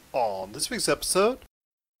On this week's episode,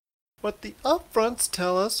 what the upfronts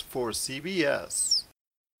tell us for CBS,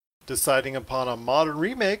 deciding upon a modern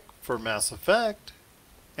remake for Mass Effect,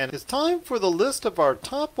 and it's time for the list of our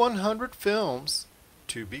top 100 films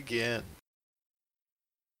to begin.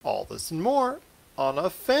 All this and more on a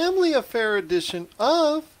family affair edition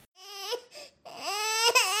of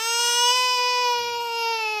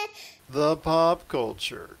the Pop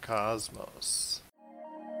Culture Cosmos.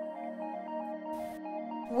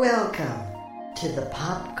 Welcome to the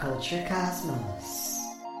Pop Culture Cosmos.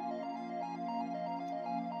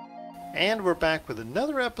 And we're back with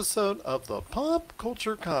another episode of the Pop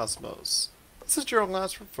Culture Cosmos. This is Gerald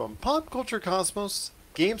Glassford from Pop Culture Cosmos,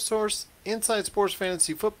 Game Source, Inside Sports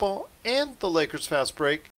Fantasy Football, and the Lakers Fast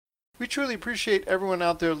Break. We truly appreciate everyone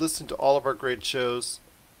out there listening to all of our great shows.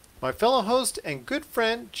 My fellow host and good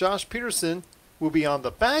friend Josh Peterson will be on the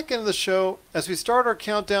back end of the show as we start our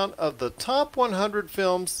countdown of the top 100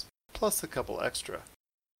 films, plus a couple extra,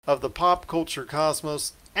 of the Pop Culture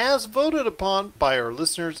Cosmos as voted upon by our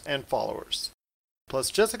listeners and followers. Plus,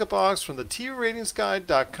 Jessica Boggs from the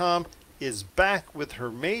TVRatingsGuide.com is back with her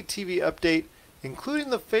May TV update, including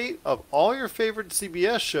the fate of all your favorite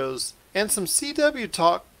CBS shows and some CW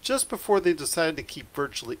talk just before they decided to keep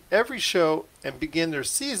virtually every show and begin their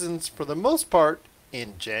seasons for the most part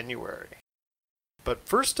in January. But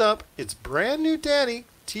first up, it's brand new daddy,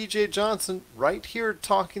 TJ Johnson, right here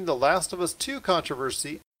talking The Last of Us 2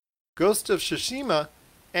 controversy, Ghost of Tsushima,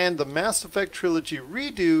 and the Mass Effect trilogy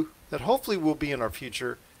redo that hopefully will be in our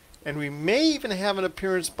future, and we may even have an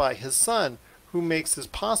appearance by his son, who makes this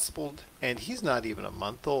possible, and he's not even a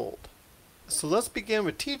month old. So let's begin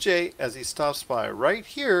with TJ as he stops by right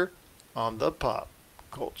here on the Pop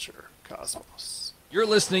Culture Cosmos. You're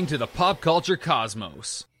listening to the Pop Culture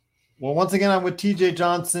Cosmos. Well, once again, I'm with TJ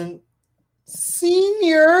Johnson,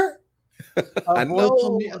 Senior. I know.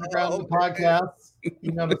 From the Underground podcast.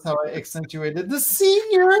 You notice how I accentuated the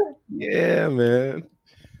senior? Yeah, man.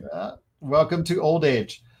 Welcome to old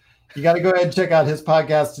age. You got to go ahead and check out his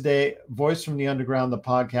podcast today, Voice from the Underground, the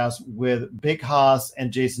podcast with Big Haas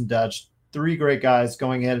and Jason Dutch. Three great guys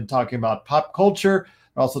going ahead and talking about pop culture,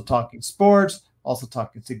 also talking sports, also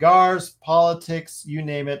talking cigars, politics, you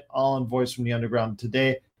name it, all in Voice from the Underground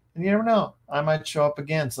today. And you never know, I might show up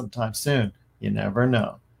again sometime soon. You never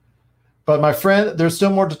know. But my friend, there's still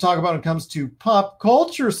more to talk about when it comes to pop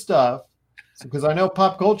culture stuff, because I know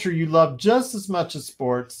pop culture you love just as much as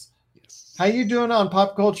sports. Yes. How you doing on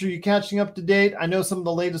pop culture? You catching up to date? I know some of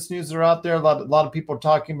the latest news that are out there. A lot of people are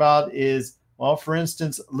talking about is, well, for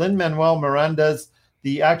instance, Lin-Manuel Miranda's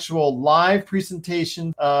the actual live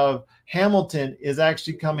presentation of Hamilton is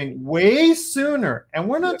actually coming way sooner, and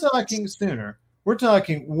we're not talking sooner. We're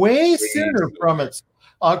talking way sooner from its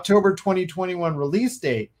October 2021 release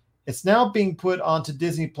date. It's now being put onto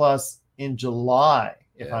Disney Plus in July,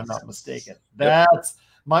 if I'm not mistaken. That's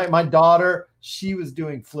my daughter. She was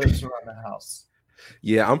doing flips around the house.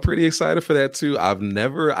 Yeah, I'm pretty excited for that too.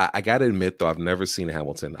 I got to admit though, I've never seen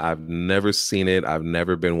Hamilton. I've never seen it. I've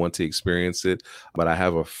never been one to experience it. But I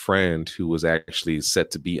have a friend who was actually set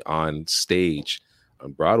to be on stage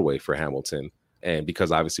on Broadway for Hamilton. And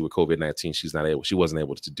because obviously with COVID-19, she wasn't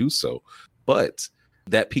able to do so. But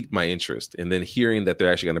that piqued my interest. And then hearing that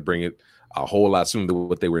they're actually going to bring it a whole lot sooner than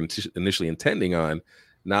what they were initially intending on,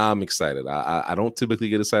 now I'm excited. I don't typically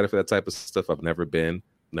get excited for that type of stuff. I've never been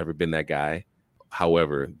that guy.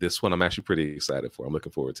 However, this one I'm actually pretty excited for. I'm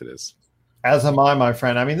looking forward to this. As am I, my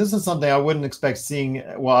friend. I mean, this is something I wouldn't expect seeing.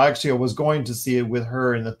 Well, actually, I was going to see it with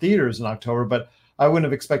her in the theaters in October, but I wouldn't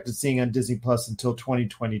have expected seeing it on Disney Plus until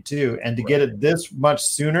 2022. And to get it this much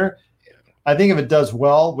sooner, I think if it does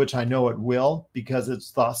well, which I know it will, because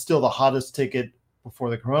it's still the hottest ticket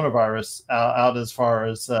before the coronavirus out as far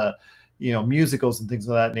as musicals and things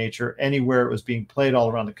of that nature, anywhere it was being played all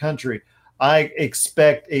around the country. I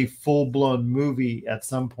expect a full-blown movie at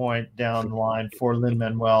some point down the line for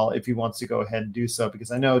Lin-Manuel if he wants to go ahead and do so,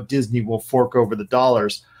 because I know Disney will fork over the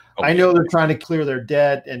dollars. Okay. I know they're trying to clear their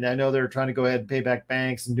debt, and I know they're trying to go ahead and pay back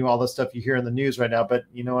banks and do all the stuff you hear in the news right now, but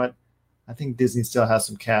you know what? I think Disney still has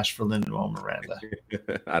some cash for Lin-Manuel Miranda.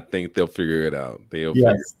 I think they'll figure it out. Figure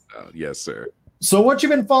it out. Yes, sir. So what you've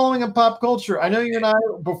been following in pop culture? I know you and I,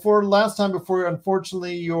 before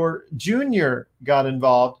unfortunately your junior got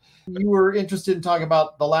involved, you were interested in talking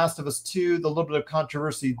about The Last of Us 2, the little bit of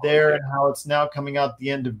controversy there, and how it's now coming out at the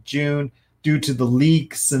end of June due to the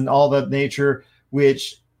leaks and all that nature,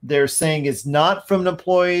 which they're saying is not from an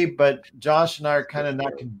employee, but Josh and I are kind of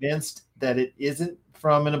not convinced that it isn't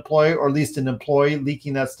from an employee, or at least an employee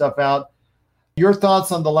leaking that stuff out. Your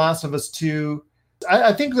thoughts on The Last of Us 2,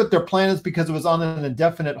 I think that their plan is because it was on an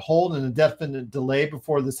indefinite hold and indefinite delay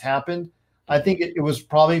before this happened. I think it was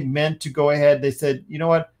probably meant to go ahead. They said, you know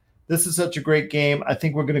what? This is such a great game. I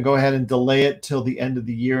think we're going to go ahead and delay it till the end of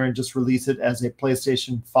the year and just release it as a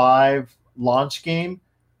PlayStation 5 launch game.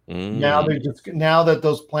 Now that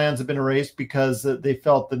those plans have been erased because they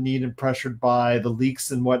felt the need and pressured by the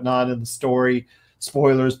leaks and whatnot and the story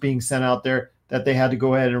spoilers being sent out there, that they had to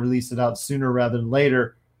go ahead and release it out sooner rather than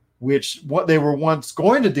later, which what they were once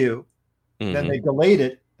going to do. Then they delayed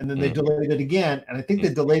it, and then they delayed it again. And I think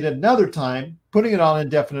they delayed it another time, putting it on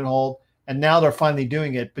indefinite hold, and now they're finally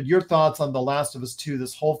doing it. But your thoughts on The Last of Us 2,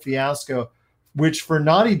 this whole fiasco, which for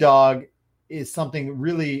Naughty Dog is something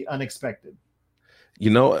really unexpected. You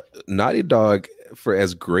know, Naughty Dog, for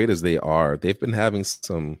as great as they are, they've been having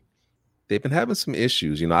some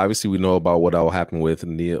issues. You know, obviously we know about what all happened with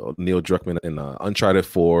Neil Druckmann in Uncharted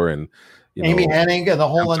 4 and Amy Hennig and the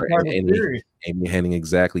whole Uncharted series. Amy Hennig,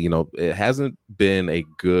 exactly. You know, it hasn't been a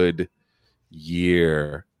good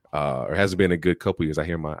year, or hasn't been a good couple of years. I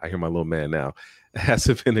hear my little man now. It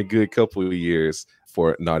hasn't been a good couple of years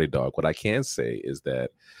for Naughty Dog. What I can say is that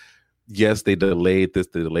yes, they delayed this,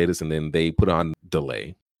 and then they put on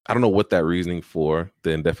delay. I don't know what that reasoning for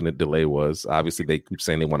the indefinite delay was. Obviously, they keep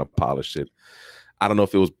saying they want to polish it. I don't know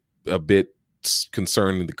if it was a bit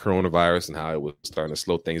concerning the coronavirus and how it was starting to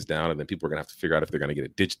slow things down, and then people are going to have to figure out if they're going to get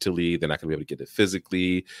it digitally. They're not going to be able to get it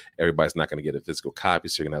physically. Everybody's not going to get a physical copy,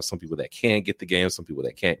 so you're going to have some people that can get the game, some people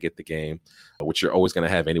that can't get the game, which you're always going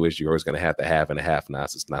to have anyways. You're always going to have the have and a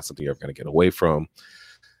have-nots. It's not something you're ever going to get away from.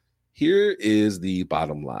 Here is the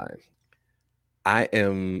bottom line. I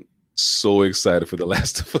am so excited for The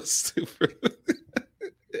Last of Us 2.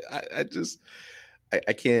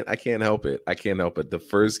 I can't help it. I can't help it. The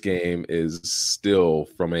first game is still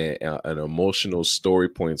from an emotional story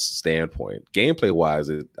point standpoint. Gameplay wise,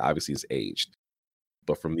 it obviously is aged,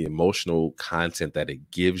 but from the emotional content that it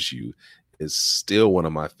gives you is still one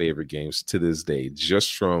of my favorite games to this day.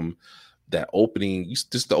 Just from that opening,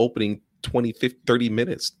 just the opening 20, 50, 30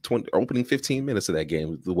 minutes, opening 15 minutes of that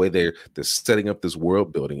game, the way they're setting up this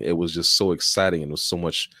world building, it was just so exciting and it was so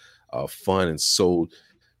much fun and so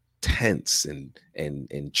tense and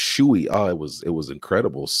chewy. Oh, it was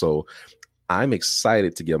incredible. So I'm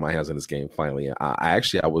excited to get my hands on this game finally. I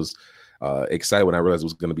was excited when I realized it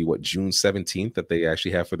was going to be June 17th that they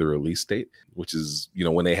actually have for the release date, which is, you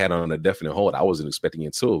know, when they had on a definite hold. I wasn't expecting it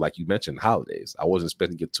until, like you mentioned, holidays. I wasn't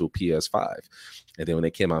expecting it till PS5. And then when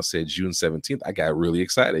they came out and said June 17th, I got really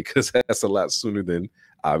excited because that's a lot sooner than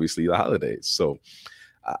obviously the holidays. So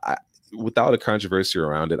without a controversy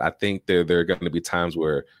around it, I think there are going to be times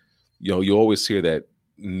where, you know, you always hear that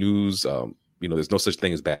news, you know, there's no such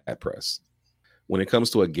thing as bad press. When it comes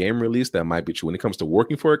to a game release, that might be true. When it comes to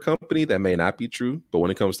working for a company, that may not be true. But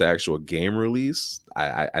when it comes to actual game release,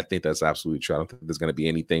 I think that's absolutely true. I don't think there's going to be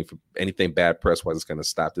anything bad press wise that's going to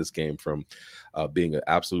stop this game from being an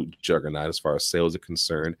absolute juggernaut as far as sales are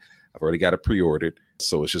concerned. I've already got it pre-ordered,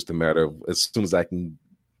 so it's just a matter of as soon as I can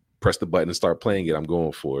press the button and start playing it, I'm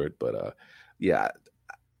going for it. But yeah,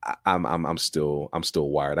 I'm still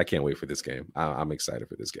wired. I can't wait for this game. I'm excited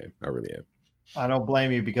for this game. I really am. I don't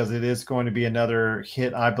blame you because it is going to be another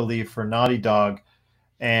hit, I believe, for Naughty Dog.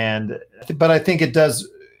 But I think it does,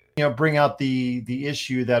 you know, bring out the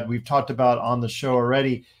issue that we've talked about on the show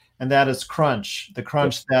already, and that is crunch. The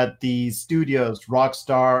crunch that the studios,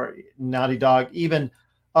 Rockstar, Naughty Dog, even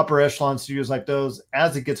upper echelon studios like those,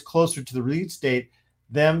 as it gets closer to the release date,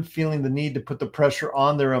 them feeling the need to put the pressure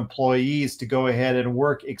on their employees to go ahead and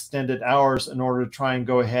work extended hours in order to try and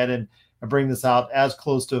go ahead and bring this out as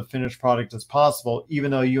close to a finished product as possible,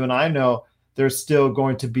 even though you and I know there's still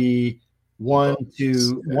going to be 1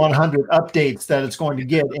 to 100 updates that it's going to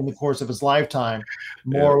get in the course of its lifetime,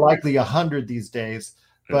 more likely 100 these days.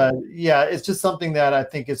 But yeah, it's just something that I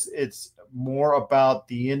think it's more about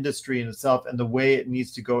the industry in itself and the way it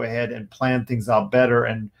needs to go ahead and plan things out better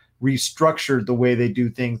and restructure the way they do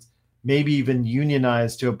things, maybe even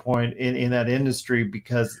unionize to a point in that industry,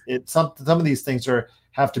 because some of these things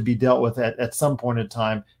have to be dealt with at some point in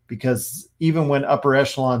time, because even when upper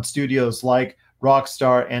echelon studios like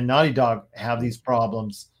Rockstar and Naughty Dog have these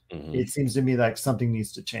problems, it seems to me like something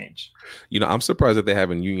needs to change. You know, I'm surprised that they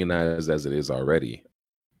haven't unionized as it is already.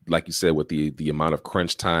 Like you said, with the amount of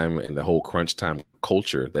crunch time and the whole crunch time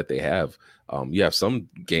culture that they have, you have some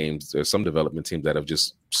games, there's some development teams that have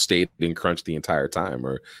just stayed in crunch the entire time,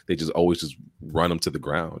 or they just always just run them to the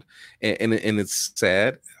ground. And it's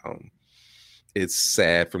sad. It's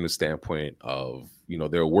sad from the standpoint of, you know,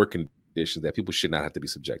 they're working conditions that people should not have to be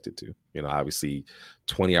subjected to. You know, obviously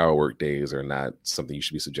 20-hour work days are not something you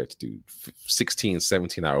should be subjected to. 16,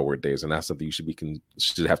 17-hour work days are not something you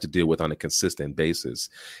should have to deal with on a consistent basis.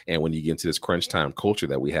 And when you get into this crunch time culture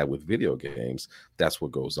that we have with video games, that's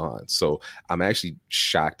what goes on. So I'm actually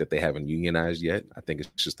shocked that they haven't unionized yet. I think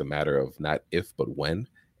it's just a matter of not if, but when.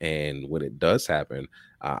 And when it does happen,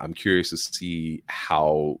 I'm curious to see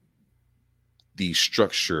how the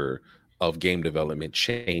structure of game development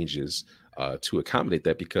changes to accommodate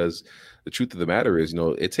that, because the truth of the matter is, you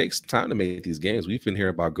know, it takes time to make these games. We've been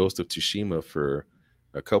hearing about Ghost of Tsushima for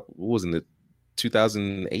a couple, what was it,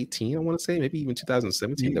 2018, I want to say, maybe even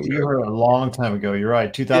 2017. You heard a long time ago. You're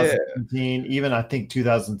right. 2017, even I think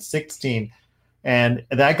 2016. And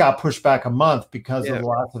that got pushed back a month because of The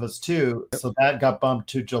Last of Us 2. So that got bumped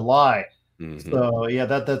to July. So yeah,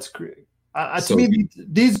 that's great. To me,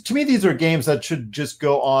 these are games that should just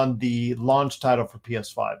go on the launch title for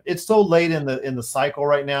PS5. It's so late in the cycle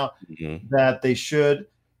right now that they should.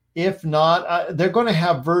 If not, they're going to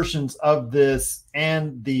have versions of this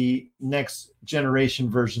and the next generation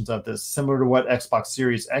versions of this, similar to what Xbox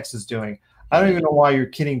Series X is doing. I don't even know why you're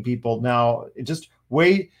kidding people now. Just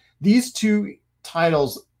wait. These two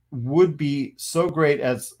titles would be so great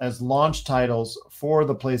as launch titles for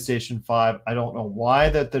the PlayStation 5. I don't know why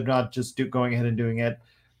that they're not just going ahead and doing it.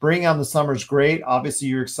 Bring on the Summer is great. Obviously,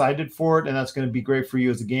 you're excited for it, and that's going to be great for you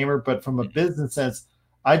as a gamer. But from a business sense,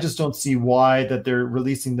 I just don't see why that they're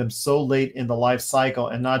releasing them so late in the life cycle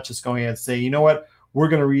and not just going ahead and say, you know what, we're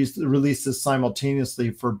going to release this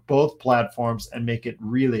simultaneously for both platforms and make it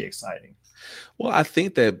really exciting. Well, I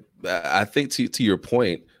think to your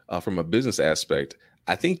point, from a business aspect,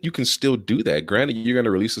 I think you can still do that. Granted, you're going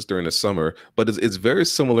to release this during the summer, but it's very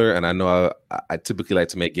similar. And I know I typically like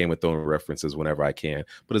to make Game of Thrones references whenever I can,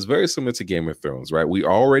 but it's very similar to Game of Thrones, right? We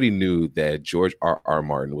already knew that George R.R.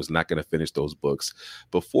 Martin was not going to finish those books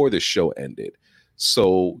before the show ended.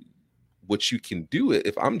 So what you can do,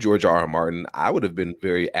 if I'm George R.R. Martin, I would have been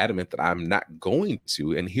very adamant that I'm not going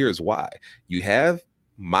to. And here's why. You have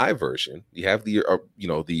my version. You have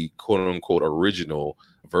the quote unquote original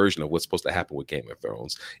version of what's supposed to happen with Game of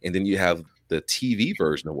Thrones, and then you have the TV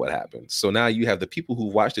version of what happened. So now you have the people who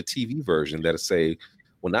watch the TV version that say,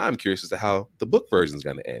 well, now I'm curious as to how the book version is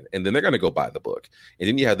going to end, and then they're going to go buy the book. And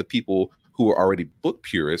then you have the people who are already book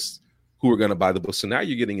purists who are going to buy the book. So now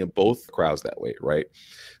you're getting in both crowds that way, right?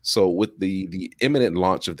 So with the imminent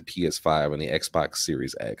launch of the PS5 and the Xbox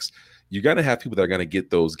Series X, you're going to have people that are going to get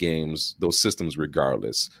those games, those systems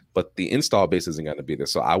regardless, but the install base isn't going to be there.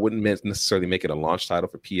 So I wouldn't necessarily make it a launch title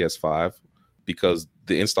for PS5 because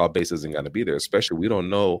the install base isn't going to be there. Especially, we don't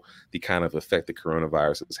know the kind of effect the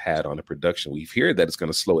coronavirus has had on the production. We've heard that it's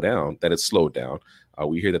going to slow down, that it's slowed down.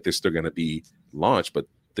 We hear that there's still going to be launch, but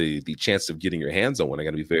the chance of getting your hands on one are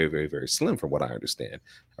going to be very, very, very slim from what I understand,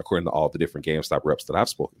 according to all the different GameStop reps that I've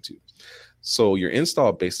spoken to. So your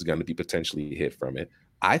install base is going to be potentially hit from it.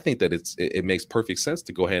 I think that it makes perfect sense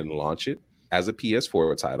to go ahead and launch it as a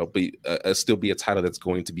PS4 title, but still be a title that's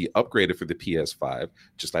going to be upgraded for the PS5,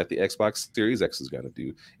 just like the Xbox Series X is going to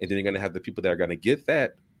do. And then you're going to have the people that are going to get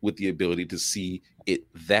that with the ability to see it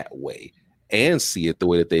that way and see it the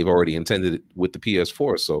way that they've already intended it with the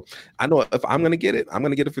PS4. So I know if I'm going to get it, I'm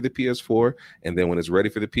going to get it for the PS4. And then when it's ready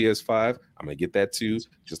for the PS5, I'm going to get that too.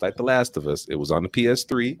 Just like The Last of Us. It was on the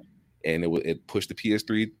PS3. And it pushed the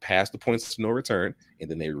PS3 past the points of no return, and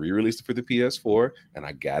then they re-released it for the PS4, and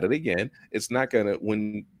I got it again. It's not gonna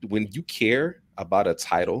when you care about a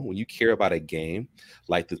title, when you care about a game,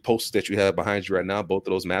 like the posters that you have behind you right now, both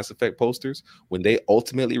of those Mass Effect posters, when they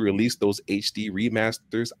ultimately release those HD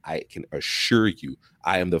remasters, I can assure you,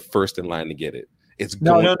 I am the first in line to get it.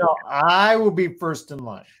 No. I will be first in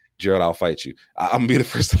line. Gerald, I'll fight you. I'm gonna be the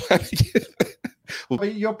first in line to get it.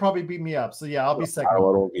 But you'll probably beat me up. So yeah, I'll be second. I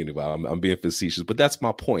don't mean it. I'm being facetious, but that's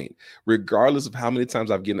my point. Regardless of how many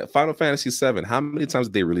times I've gotten Final Fantasy VII, how many times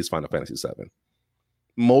did they release Final Fantasy VII?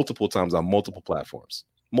 Multiple times on multiple platforms,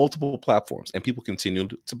 and people continue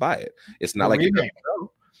to buy it. It's not like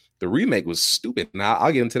the remake was stupid. Now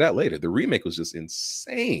I'll get into that later. The remake was just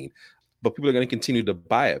insane, but people are going to continue to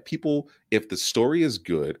buy it. People, if the story is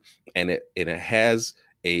good and it has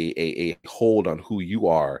a hold on who you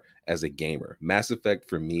are as a gamer. Mass Effect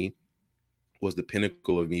for me was the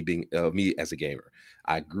pinnacle of me as a gamer.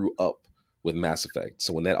 I grew up with Mass Effect.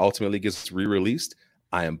 So when that ultimately gets re-released,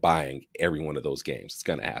 I am buying every one of those games. It's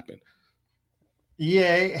going to happen.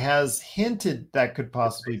 EA has hinted that could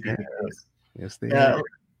possibly be the case. Yes, they have.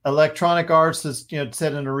 Electronic Arts has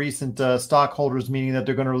said in a recent stockholders meeting that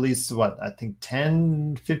they're going to release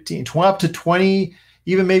 10, 15, 20, up to 20,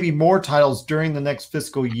 even maybe more titles during the next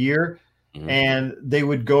fiscal year. and they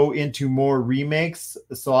would go into more remakes.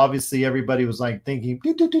 So obviously everybody was like thinking,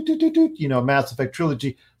 Mass Effect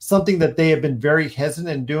trilogy, something that they have been very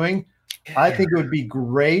hesitant in doing. I think it would be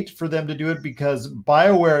great for them to do it because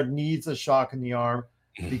BioWare needs a shock in the arm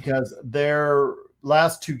because their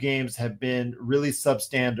last 2 games have been really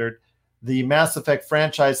substandard. The Mass Effect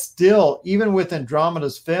franchise still, even with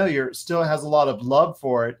Andromeda's failure, still has a lot of love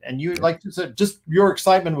for it. And you, like you said, just your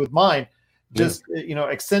excitement with mine just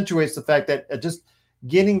accentuates the fact that just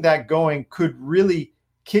getting that going could really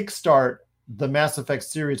kickstart the Mass Effect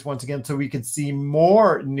series once again, so we could see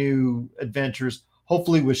more new adventures,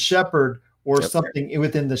 hopefully with Shepard or something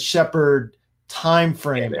within the Shepard time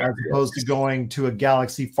frame, as opposed to going to a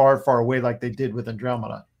galaxy far, far away like they did with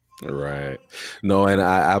Andromeda. Right. No, and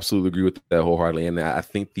I absolutely agree with that wholeheartedly. And I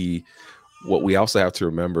think what we also have to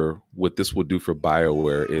remember, what this will do for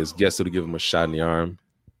BioWare is, yes, it'll give them a shot in the arm.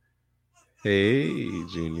 Hey,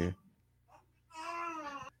 Junior.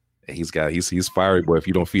 He's fiery, boy. If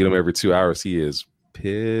you don't feed him every 2 hours, he is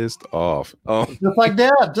pissed off. Just like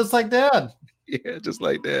dad. Yeah, just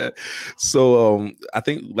like that. So I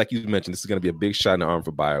think, like you mentioned, this is going to be a big shot in the arm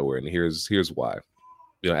for BioWare, and here's why.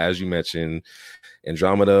 As you mentioned,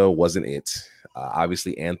 Andromeda wasn't it.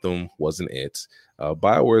 Obviously, Anthem wasn't it.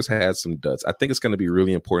 BioWare's had some duds. I think it's going to be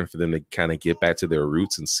really important for them to kind of get back to their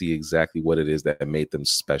roots and see exactly what it is that made them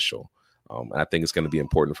special. I think it's going to be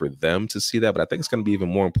important for them to see that, but I think it's going to be even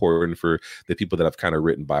more important for the people that have kind of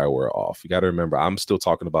written BioWare off. You got to remember, I'm still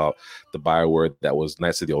talking about the BioWare that was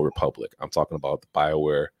Knights of the Old Republic. I'm talking about the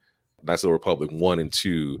BioWare Knights of the Republic 1 and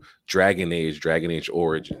 2, Dragon Age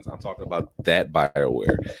Origins. I'm talking about that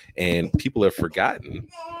BioWare. And people have forgotten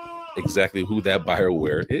exactly who that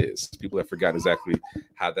BioWare is. People have forgotten exactly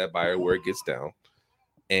how that BioWare gets down.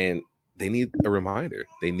 And they need a reminder.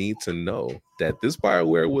 They need to know that this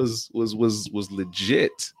BioWare was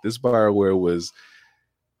legit. This BioWare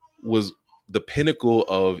was the pinnacle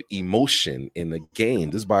of emotion in the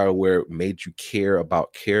game. This BioWare made you care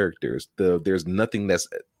about characters. There's nothing that's,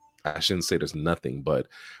 I shouldn't say there's nothing, but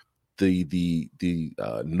the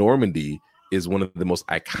Normandy is one of the most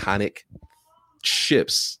iconic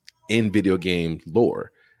ships in video game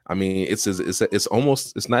lore. I mean, it's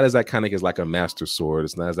not as iconic as like a Master Sword.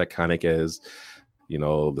 It's not as iconic as,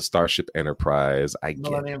 the Starship Enterprise.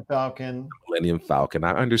 Millennium Falcon.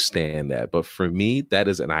 I understand that, but for me, that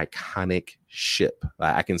is an iconic ship.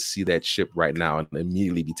 I can see that ship right now and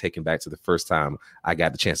immediately be taken back to the first time I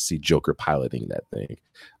got the chance to see Joker piloting that thing.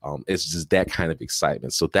 It's just that kind of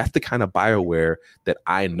excitement. So that's the kind of BioWare that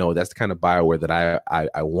I know. That's the kind of BioWare that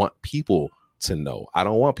I want people to know. I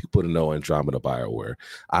don't want people to know Andromeda BioWare.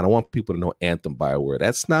 I don't want people to know Anthem BioWare.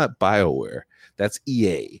 That's not BioWare. That's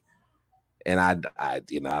EA. And I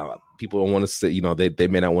people don't want to say, they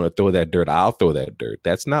may not want to throw that dirt. I'll throw that dirt.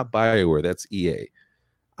 That's not BioWare. That's EA.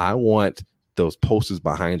 I want those posters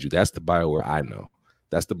behind you. That's the BioWare I know.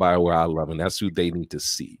 That's the BioWare I love, and that's who they need to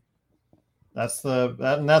see. That's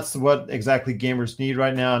what exactly gamers need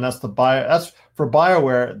right now, and that's for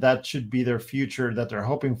BioWare. That should be their future that they're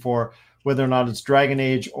hoping for, whether or not it's Dragon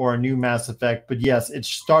Age or a new Mass Effect. But yes, it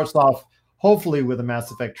starts off hopefully with a Mass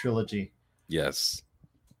Effect trilogy. Yes.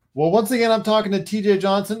 Well, once again, I'm talking to TJ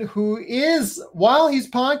Johnson, who is, while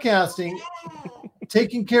he's podcasting,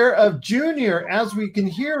 taking care of Junior, as we can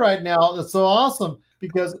hear right now. That's so awesome,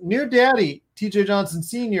 because new daddy, TJ Johnson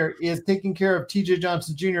Sr., is taking care of TJ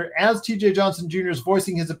Johnson Jr., as TJ Johnson Jr. is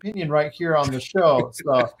voicing his opinion right here on the show.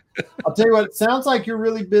 So I'll tell you what, it sounds like you're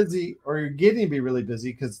really busy, or you're getting to be really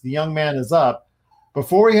busy, because the young man is up.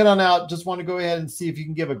 Before we head on out, just want to go ahead and see if you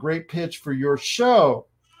can give a great pitch for your show,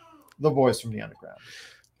 The Voice from the Underground.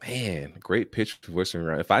 Man, great pitch for Voice from the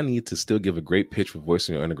Underground. If I need to still give a great pitch for Voice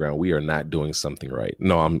from the Underground, we are not doing something right.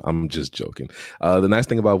 No, I'm just joking. The nice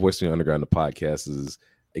thing about Voice from the Underground, the podcast, is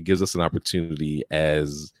it gives us an opportunity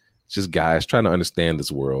as just guys trying to understand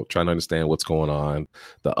this world, trying to understand what's going on,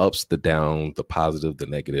 the ups, the downs, the positive, the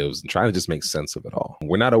negatives, and trying to just make sense of it all.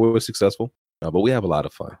 We're not always successful, but we have a lot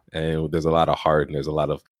of fun, and there's a lot of heart, and there's a lot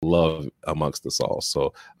of love amongst us all.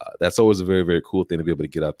 So that's always a very, very cool thing to be able to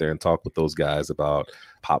get out there and talk with those guys about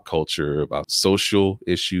pop culture, about social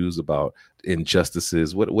issues, about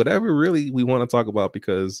injustices, whatever really we want to talk about,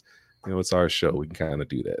 because it's our show. We can kind of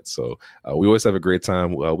do that. So we always have a great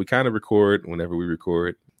time. We kind of record whenever we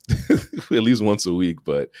record, at least once a week.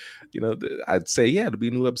 But I'd say there'll be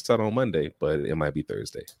a new episode on Monday, but it might be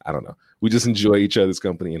Thursday. I don't know. We just enjoy each other's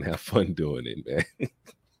company and have fun doing it, man.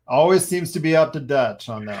 Always seems to be up to Dutch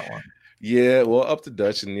on that one. Yeah, well, up to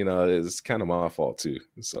Dutch, and it's kind of my fault too.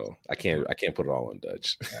 So I can't put it all on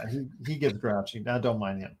Dutch. Yeah, he gets grouchy. I don't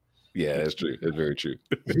mind him. Yeah, that's true. That's very true.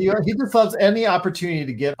 He just loves any opportunity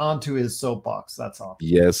to get onto his soapbox. That's all.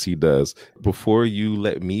 Yes, he does. Before you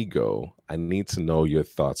let me go, I need to know your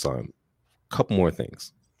thoughts on a couple more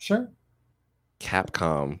things. Sure.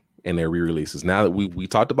 Capcom and their re-releases. Now that we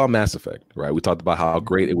talked about Mass Effect, right? We talked about how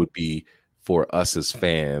great it would be for us as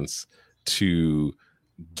fans to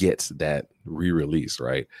get that re-release,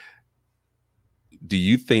 right? Do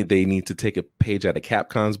you think they need to take a page out of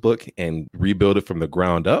Capcom's book and rebuild it from the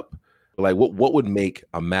ground up? Like, what would make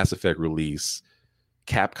a Mass Effect release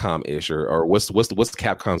Capcom-ish, or what's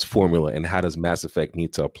Capcom's formula, and how does Mass Effect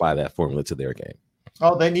need to apply that formula to their game?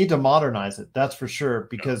 Oh, they need to modernize it. That's for sure,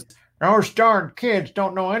 because our darn kids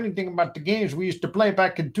don't know anything about the games we used to play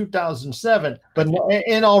back in 2007. But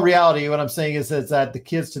in all reality, what I'm saying is that the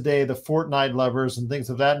kids today, the Fortnite lovers and things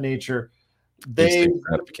of that nature, they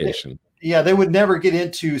would never get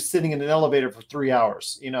into sitting in an elevator for 3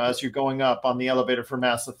 hours, as you're going up on the elevator for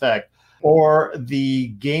Mass Effect, or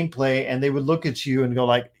the gameplay, and they would look at you and go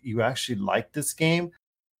like, you actually like this game?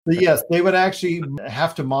 But yes, they would actually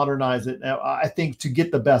have to modernize it, I think, to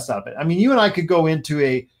get the best out of it. I mean, you and I could go into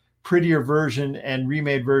a prettier version and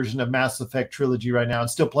remade version of Mass Effect Trilogy right now and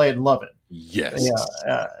still play it and love it. Yes.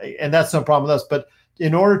 Yeah, and that's no problem with us. But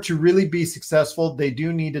in order to really be successful, they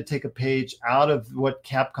do need to take a page out of what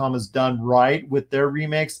Capcom has done right with their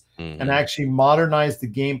remakes and actually modernize the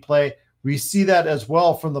gameplay. We see that as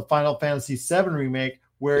well from the Final Fantasy VII remake,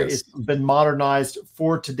 where it's been modernized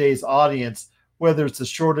for today's audience, whether it's a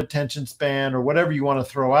short attention span or whatever you want to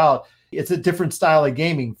throw out. It's a different style of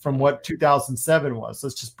gaming from what 2007 was.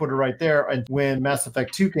 Let's just put it right there. And when Mass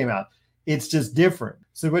Effect 2 came out, it's just different.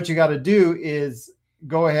 So what you got to do is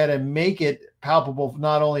go ahead and make it palpable,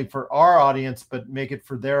 not only for our audience, but make it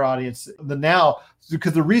for their audience.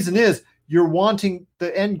 Because the reason is you're wanting,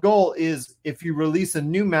 the end goal is, if you release a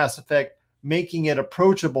new Mass Effect, making it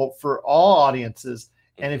approachable for all audiences.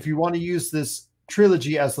 And if you want to use this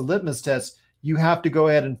trilogy as the litmus test, you have to go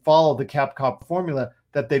ahead and follow the Capcom formula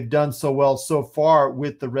that they've done so well so far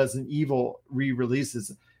with the Resident Evil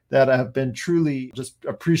re-releases that have been truly just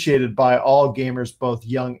appreciated by all gamers, both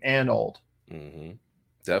young and old.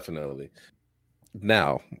 Definitely.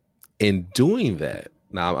 Now, in doing that,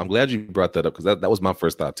 now I'm glad you brought that up, because that was my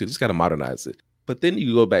first thought too. Just got to modernize it. But then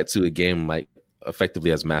you go back to a game like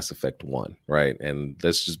effectively as Mass Effect 1, right? And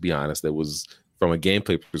let's just be honest, that was, from a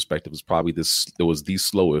gameplay perspective, was probably the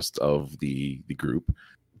slowest of the group.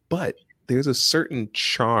 But there's a certain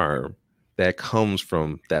charm that comes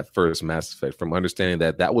from that first Mass Effect, from understanding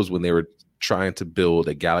that was when they were trying to build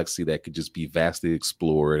a galaxy that could just be vastly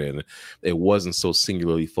explored, and it wasn't so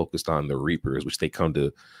singularly focused on the Reapers, which they come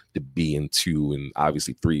to be in 2 and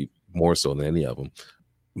obviously 3 more so than any of them.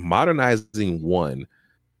 Modernizing 1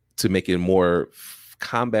 to make it more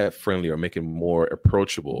combat friendly or make it more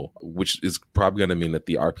approachable, which is probably going to mean that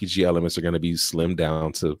the RPG elements are going to be slimmed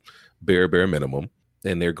down to bare minimum,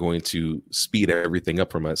 and they're going to speed everything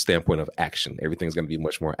up from a standpoint of action. Everything's going to be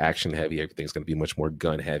much more action heavy. Everything's going to be much more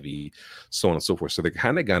gun heavy, so on and so forth. So they're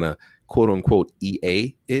kind of going to quote unquote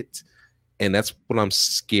EA it. And that's what I'm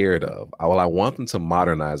scared of. I want them to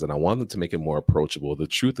modernize it. I want them to make it more approachable. The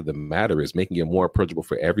truth of the matter is, making it more approachable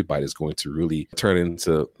for everybody is going to really turn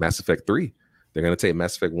into Mass Effect 3. They're going to take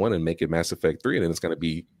Mass Effect 1 and make it Mass Effect 3, and then it's going to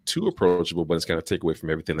be too approachable, but it's going to take away from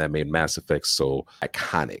everything that made Mass Effect so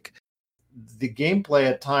iconic. The gameplay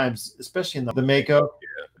at times, especially in the Mako,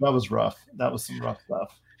 that was rough. That was some rough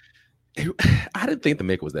stuff. I didn't think the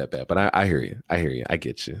Mako was that bad, but I hear you. I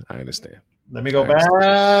get you. I understand. Let me go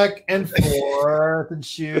back and forth and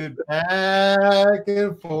shoot, back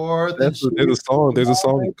and forth. There's a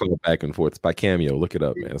song called "Back and Forth." It's by Cameo. Look it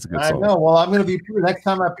up, man. It's a good song. I know. Well, I'm going to be next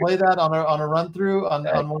time I play that on a run through on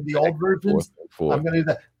one of the old versions. I'm going to do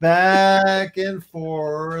that back and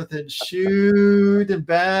forth and shoot and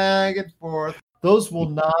back and forth. Those will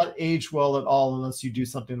not age well at all unless you do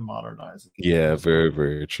something to modernize it. Yeah, very,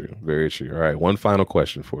 very true. Very true. All right, one final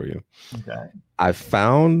question for you. Okay. I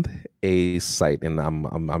found a site, and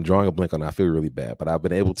I'm drawing a blank on it. I feel really bad, but I've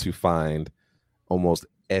been able to find almost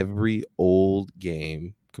every old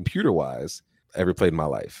game, computer-wise, ever played in my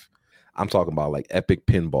life. I'm talking about like Epic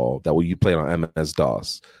Pinball, that you played on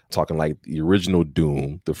MS-DOS. Talking like the original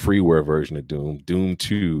Doom, the freeware version of Doom, Doom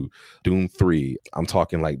 2, Doom 3. I'm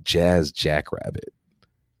talking like Jazz Jackrabbit.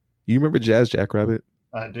 You remember Jazz Jackrabbit?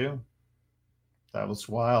 I do. That was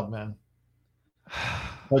wild, man.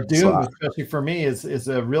 But Doom, especially for me, is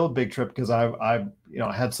a real big trip, because I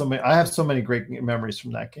have so many great memories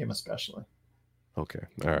from that game, especially. Okay.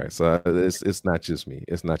 All right. So it's not just me.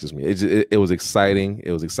 It's not just me. It was exciting.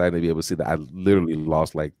 It was exciting to be able to see that. I literally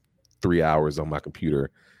lost like 3 hours on my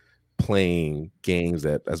computer playing games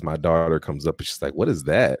that, as my daughter comes up, she's like, "What is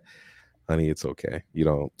that?" Honey, it's okay. You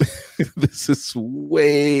know, this is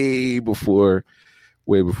way before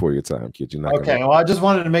your time, kid. You're not okay. Well, I just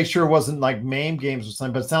wanted to make sure it wasn't like MAME games or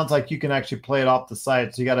something, but it sounds like you can actually play it off the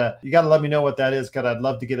site. So you gotta let me know what that is, because I'd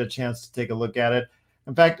love to get a chance to take a look at it.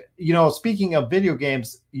 In fact, you know, speaking of video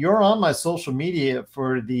games, you're on my social media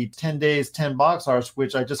for the 10 days, 10 box arts,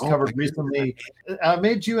 which I just covered recently. I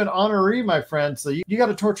made you an honoree, my friend. So you got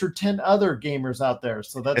to torture 10 other gamers out there.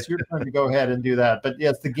 So that's your turn to go ahead and do that. But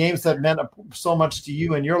yes, the games that meant so much to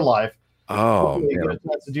you in your life. Oh, man. You get a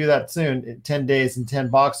chance to do that soon in 10 days and 10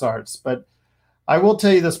 box arts. But I will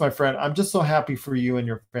tell you this, my friend, I'm just so happy for you and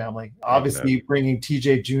your family. Obviously, bringing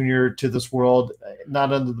TJ Jr. to this world,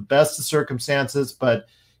 not under the best of circumstances, but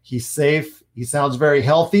he's safe. He sounds very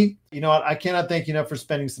healthy. You know what? I cannot thank you enough for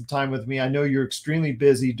spending some time with me. I know you're extremely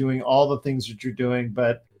busy doing all the things that you're doing,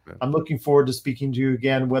 but I'm looking forward to speaking to you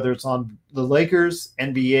again, whether it's on the Lakers,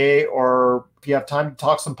 NBA, or if you have time to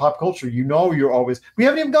talk some pop culture. You know, we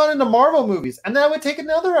haven't even gone into Marvel movies, and that would take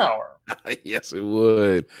another hour. Yes, it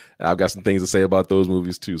would. I've got some things to say about those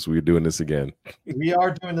movies too. So we're doing this again. We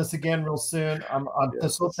are doing this again real soon. I'm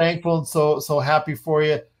just so thankful and so happy for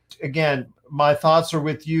you. Again, my thoughts are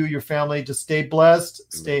with you, your family. Just stay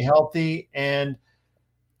blessed, stay healthy, and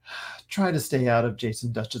try to stay out of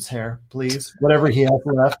Jason Dutch's hair, please. Whatever he has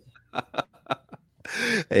left.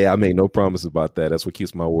 Hey, I made no promise about that. That's what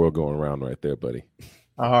keeps my world going around right there, buddy.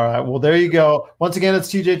 All right. Well, there you go. Once again, it's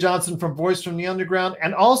TJ Johnson from Voice from the Underground,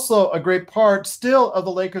 and also a great part still of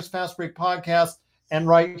the Lakers Fast Break podcast, and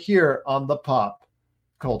right here on the Pop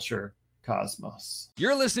Culture Cosmos.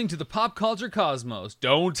 You're listening to the Pop Culture Cosmos.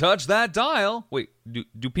 Don't touch that dial. Wait,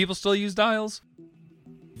 do people still use dials?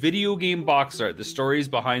 Video game box art, the stories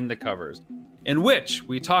behind the covers, in which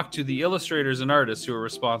we talk to the illustrators and artists who are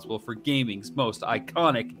responsible for gaming's most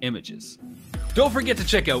iconic images. Don't forget to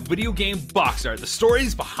check out Video Game Box Art, the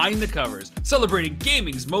stories behind the covers, celebrating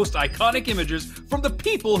gaming's most iconic images from the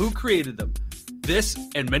people who created them. This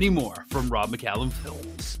and many more from Rob McCallum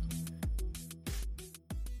Films.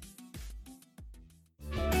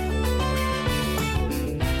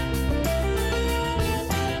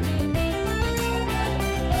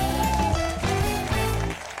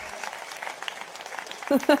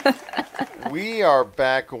 We are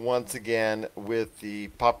back once again with the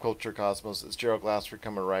Pop Culture Cosmos. It's Gerald Glassford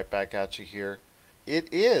coming right back at you here. It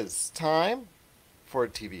is time for a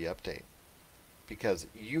TV update, because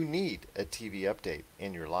you need a TV update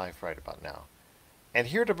in your life right about now. And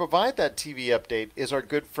here to provide that TV update is our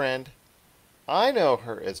good friend. I know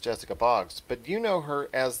her as Jessica Boggs, but you know her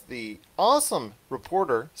as the awesome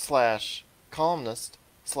reporter slash columnist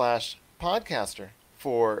slash podcaster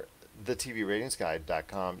for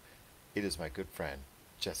theTVRatingsGuide.com. It is my good friend,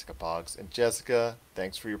 Jessica Boggs. And Jessica,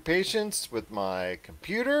 thanks for your patience with my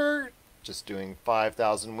computer, just doing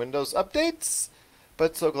 5,000 Windows updates,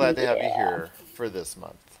 but so glad to have you here for this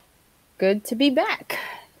month. Good to be back.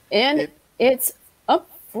 And it's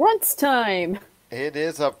upfronts time. It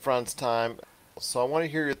is upfronts time. So I want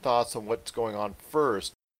to hear your thoughts on what's going on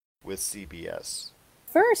first with CBS.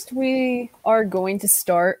 First, we are going to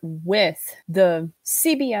start with the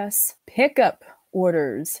CBS pickup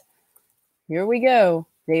orders. Here we go.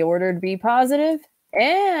 They ordered Be Positive,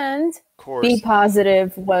 and Be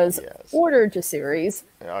Positive was ordered to series.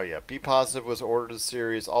 Oh, yeah. Be Positive was ordered to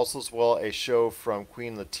series. Also, as well, a show from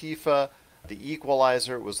Queen Latifah. The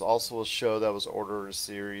Equalizer was also a show that was ordered to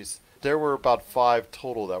series. There were about 5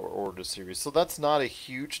 total that were ordered to series. So that's not a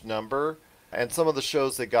huge number. And some of the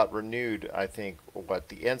shows that got renewed, I think,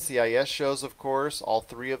 the NCIS shows, of course, all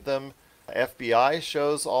 3 of them. FBI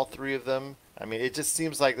shows, all 3 of them. I mean, it just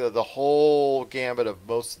seems like the whole gambit of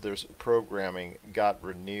most of their programming got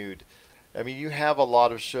renewed. I mean, you have a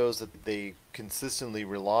lot of shows that they consistently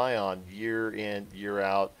rely on year in, year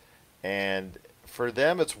out. And for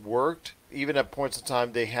them, it's worked. Even at points in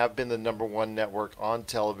time, they have been the #1 network on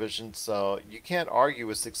television. So you can't argue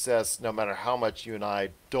with success no matter how much you and I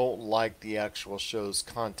don't like the actual shows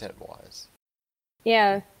content-wise.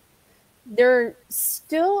 Yeah. They're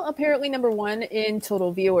still apparently #1 in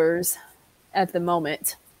total viewers at the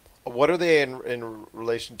moment. What are they in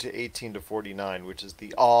relation to 18 to 49, which is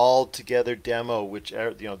the all-together demo, which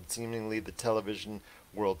seemingly the television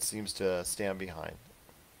world seems to stand behind?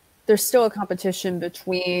 There's still a competition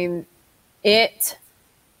between it,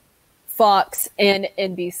 Fox, and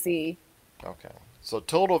NBC. Okay. So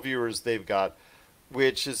total viewers they've got,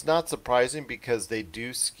 which is not surprising because they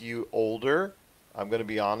do skew older. I'm going to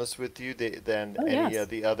be honest with you, than any of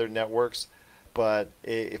the other networks. but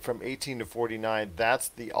from 18 to 49, that's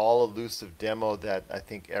the all-elusive demo that I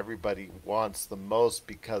think everybody wants the most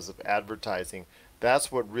because of advertising.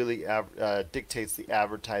 That's what really dictates the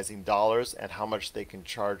advertising dollars and how much they can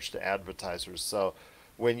charge to advertisers. So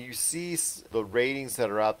when you see the ratings that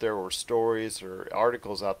are out there, or stories or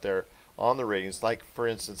articles out there on the ratings, like for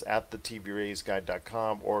instance at the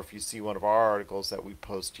TVRatingsGuide.com, or if you see one of our articles that we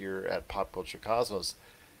post here at Pop Culture Cosmos,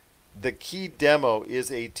 the key demo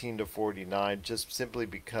is 18 to 49, just simply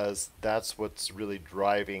because that's what's really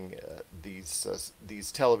driving these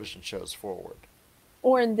television shows forward.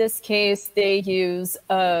 Or in this case, they use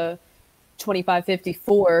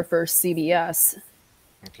 2554 for CBS.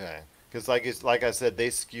 Okay, because like I said, they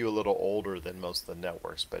skew a little older than most of the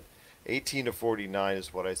networks, but 18 to 49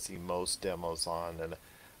 is what I see most demos on, and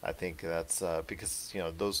I think that's because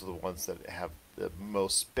those are the ones that have the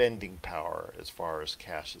most spending power as far as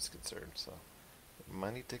cash is concerned. So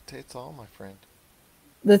money dictates all, my friend.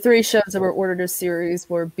 The 3 shows that were ordered as series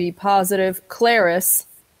were Be Positive, Clarice,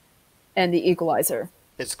 and The Equalizer.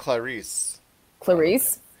 It's Clarice.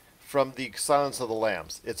 Clarice? From the Silence of the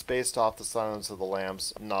Lambs. It's based off the Silence of the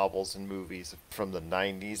Lambs novels and movies from the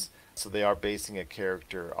 90s. So they are basing a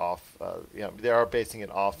character off, they are basing it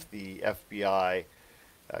off the FBI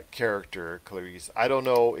character, Clarice. I don't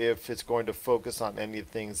know if it's going to focus on any of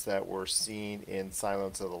the things that were seen in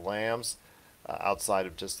Silence of the Lambs, outside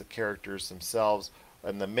of just the characters themselves.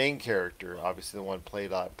 And the main character, obviously the one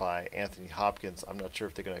played out by Anthony Hopkins, I'm not sure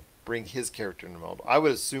if they're going to bring his character in the world. I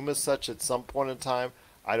would assume as such at some point in time.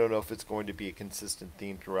 I don't know if it's going to be a consistent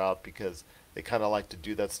theme throughout, because they kind of like to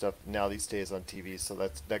do that stuff now these days on TV, so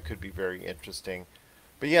that could be very interesting.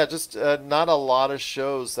 But yeah, just not a lot of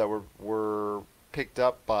shows that were picked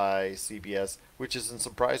up by CBS, which isn't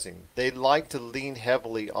surprising. They like to lean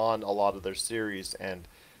heavily on a lot of their series, and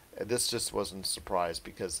this just wasn't a surprise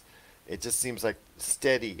because it just seems like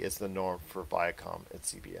steady is the norm for Viacom at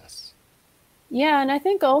CBS. Yeah, and I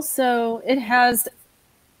think also it has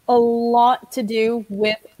a lot to do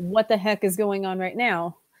with what the heck is going on right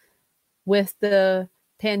now with the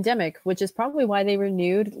pandemic, which is probably why they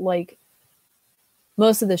renewed like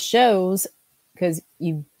most of the shows, because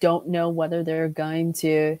you don't know whether they're going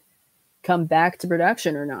to come back to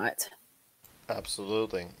production or not.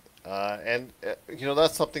 Absolutely. And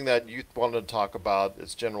that's something that you wanted to talk about,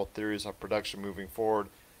 is general theories of production moving forward.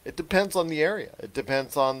 It depends on the area. It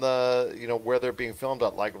depends on the, where they're being filmed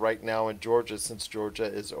at. Like right now in Georgia, since Georgia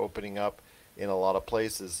is opening up in a lot of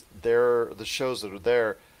places, the shows that are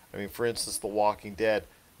there, I mean, for instance, The Walking Dead,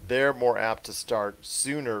 they're more apt to start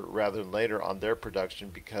sooner rather than later on their production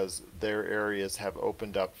because their areas have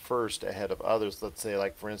opened up first ahead of others. Let's say,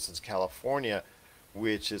 like, for instance, California,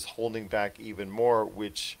 which is holding back even more,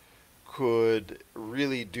 which could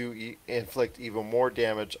really inflict even more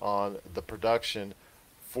damage on the production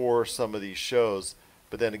for some of these shows.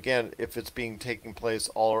 But then again, if it's taking place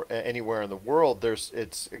anywhere in the world,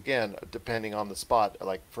 it's again depending on the spot.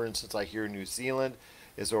 Like for instance, I hear New Zealand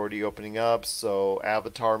is already opening up, so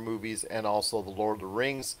Avatar movies and also the Lord of the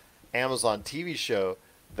Rings Amazon TV show,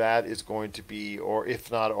 that is going to be, or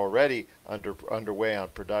if not already, underway on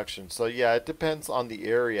production. So yeah, it depends on the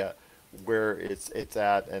area where it's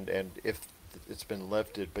at and if it's been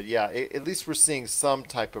lifted. But yeah, at least we're seeing some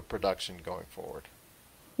type of production going forward.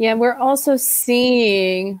 Yeah, we're also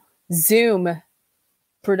seeing Zoom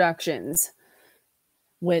productions,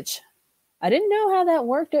 which I didn't know how that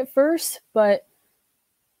worked at first, but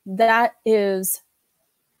that is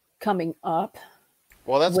coming up.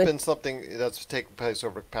 Well, that's been something that's taken place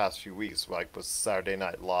over the past few weeks, like with Saturday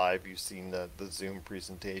Night Live. You've seen the Zoom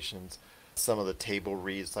presentations, some of the table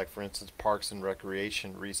reads, like for instance, Parks and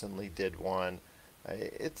Recreation recently did one.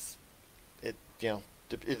 If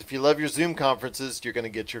you love your Zoom conferences, you're going to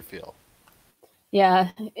get your feel. Yeah,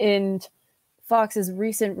 and Fox's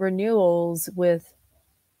recent renewals with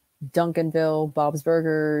Duncanville, Bob's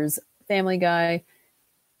Burgers, Family Guy,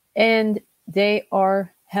 and they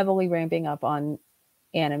are heavily ramping up on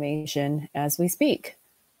animation as we speak.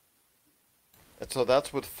 And so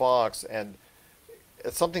that's with Fox, and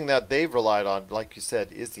it's something that they've relied on, like you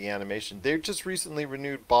said, is the animation. They just recently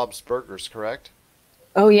renewed Bob's Burgers, correct?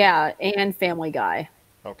 Oh yeah, and Family Guy.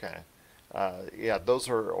 Okay. Yeah, those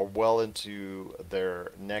are well into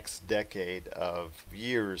their next decade of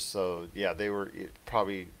years. So yeah, they were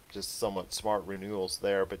probably just somewhat smart renewals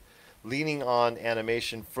there. But leaning on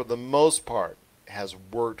animation for the most part has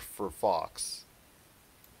worked for Fox.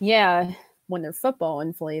 Yeah, when they're football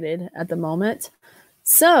inflated at the moment.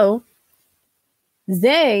 So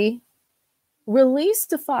they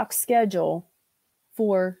released the Fox schedule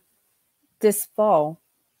for this fall.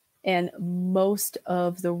 And most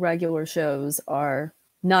of the regular shows are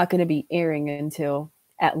not going to be airing until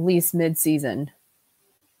at least mid-season,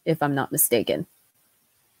 if I'm not mistaken.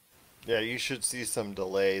 Yeah, you should see some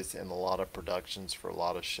delays in a lot of productions for a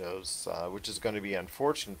lot of shows, which is going to be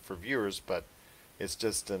unfortunate for viewers, but it's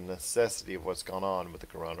just a necessity of what's gone on with the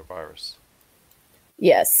coronavirus.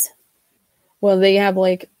 Yes. Well, they have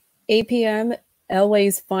like 8 p.m.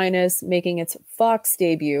 LA's Finest making its Fox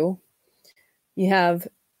debut. You have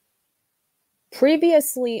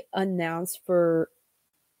previously announced for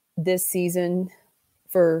this season,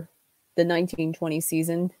 for the 1920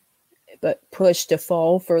 season, but pushed to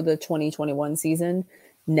fall for the 2021 season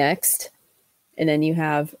next. And then you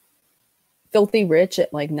have Filthy Rich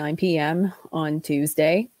at like 9 p.m. on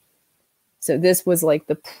Tuesday. So this was like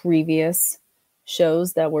the previous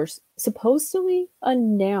shows that were supposedly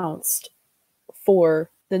announced for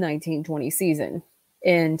the 1920 season.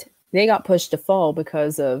 And they got pushed to fall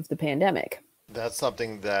because of the pandemic. That's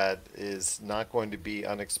something that is not going to be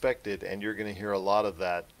unexpected, and you're going to hear a lot of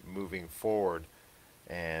that moving forward.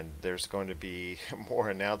 And there's going to be more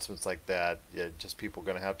announcements like that. Yeah, just people are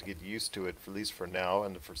going to have to get used to it, at least for now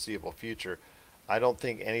and the foreseeable future. I don't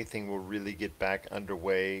think anything will really get back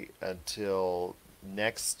underway until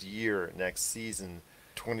next year, next season,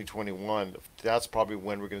 2021. That's probably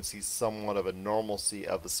when we're going to see somewhat of a normalcy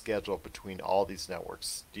of the schedule between all these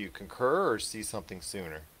networks. Do you concur or see something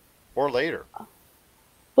sooner or later?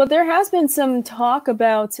 Well, there has been some talk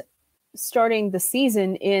about starting the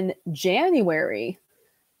season in January,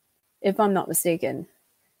 if I'm not mistaken.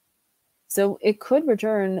 So it could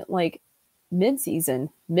return like mid-season.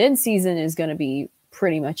 Mid-season is going to be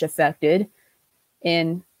pretty much affected,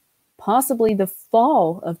 and possibly the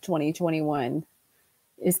fall of 2021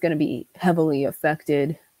 is going to be heavily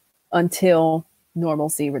affected until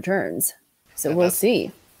normalcy returns. So we'll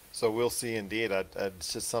see. So we'll see indeed.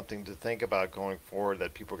 It's just something to think about going forward,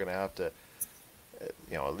 that people are going to have to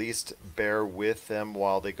at least bear with them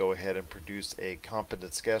while they go ahead and produce a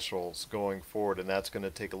competent schedules going forward, and that's going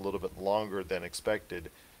to take a little bit longer than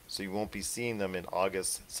expected. So you won't be seeing them in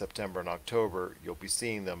August, September, and October. You'll be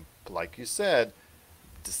seeing them, like you said,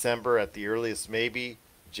 December at the earliest, maybe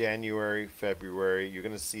January, February. You're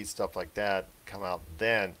going to see stuff like that come out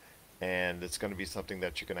then, and it's going to be something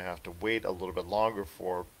that you're going to have to wait a little bit longer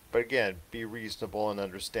for. But again, be reasonable and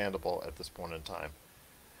understandable at this point in time.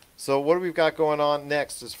 So what do we've got going on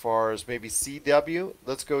next as far as maybe CW?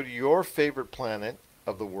 Let's go to your favorite planet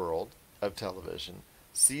of the world of television,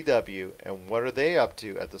 CW, and what are they up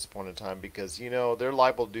to at this point in time? Because, they're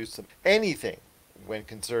liable to do anything when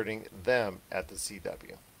concerning them at the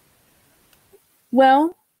CW.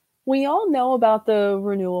 Well, we all know about the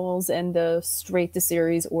renewals and the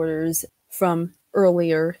straight-to-series orders from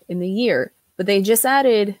earlier in the year, but they just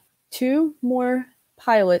added 2 more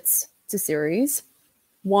pilots to series.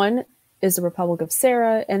 One is the Republic of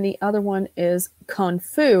Sarah, and the other one is Kung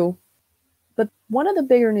Fu. But one of the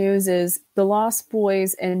bigger news is The Lost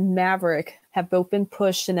Boys and Maverick have both been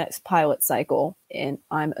pushed to next pilot cycle, and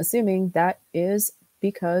I'm assuming that is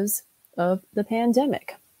because of the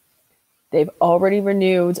pandemic. They've already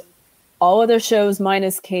renewed all of their shows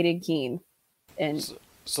minus Katie Keene. And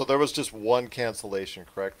so there was just one cancellation,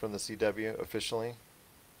 correct, from the CW officially?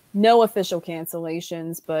 No official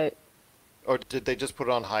cancellations, but... Or did they just put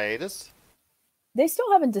it on hiatus? They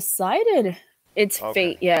still haven't decided its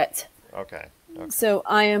fate yet. Okay. So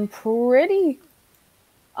I'm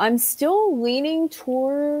still leaning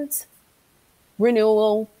towards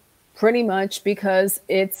renewal pretty much because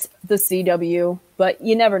it's the CW, but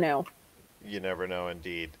you never know. You never know,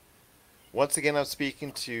 indeed. Once again, I'm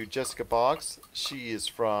speaking to Jessica Boggs. She is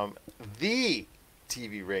from the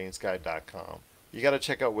TVRatingsGuide.com. You got to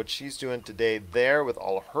check out what she's doing today there with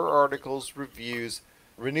all her articles, reviews,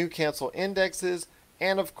 renew, cancel indexes,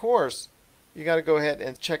 and of course, you got to go ahead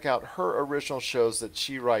and check out her original shows that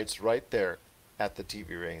she writes right there at the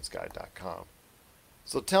TVRatingsGuide.com.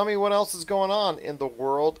 So tell me what else is going on in the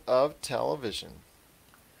world of television.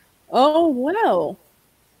 Oh, well,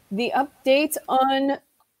 the updates on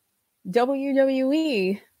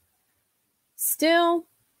WWE still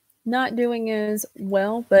not doing as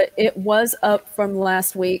well, but it was up from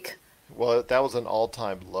last week. Well, that was an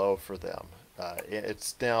all-time low for them.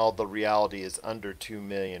 It's now, the reality is under 2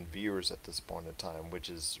 million viewers at this point in time, which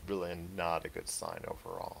is really not a good sign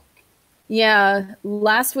overall. Yeah,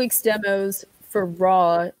 last week's demos for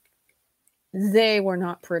Raw, they were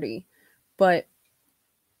not pretty, but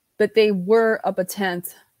they were up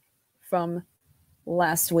 1/10 from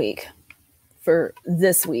last week for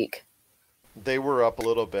this week. They were up a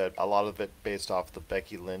little bit, a lot of it based off the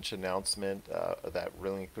Becky Lynch announcement that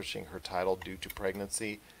relinquishing her title due to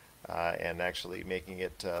pregnancy. and actually making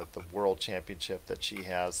it the World Championship that she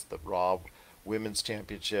has, the Raw Women's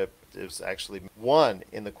Championship. It was actually won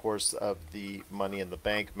in the course of the Money in the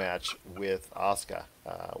Bank match with Asuka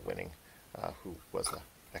winning, who was an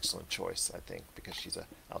excellent choice, I think, because she's an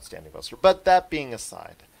outstanding wrestler. But that being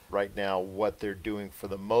aside, right now, what they're doing for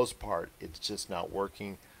the most part, it's just not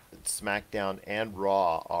working. SmackDown and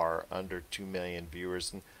Raw are under 2 million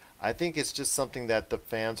viewers, and I think it's just something that the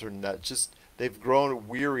fans are not just, they've grown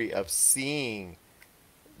weary of seeing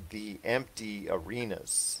the empty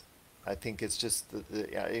arenas. I think it's just,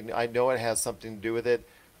 I know it has something to do with it,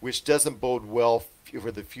 which doesn't bode well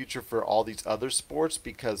for the future for all these other sports,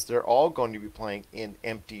 because they're all going to be playing in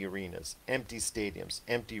empty arenas, empty stadiums,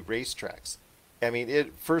 empty racetracks. I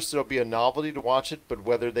mean, first it'll be a novelty to watch it, but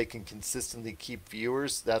whether they can consistently keep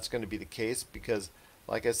viewers, that's going to be the case, because,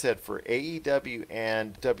 like I said, for AEW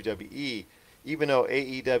and WWE, even though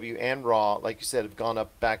AEW and Raw, like you said, have gone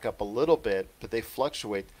back up a little bit, but they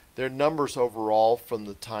fluctuate, their numbers overall from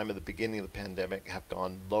the time of the beginning of the pandemic have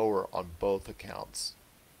gone lower on both accounts.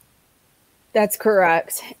 That's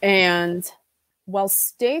correct. And while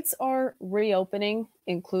states are reopening,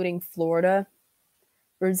 including Florida,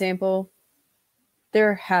 for example,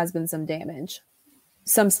 there has been some damage.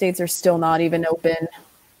 Some states are still not even open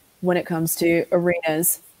when it comes to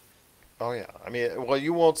arenas. Oh, yeah. I mean, well,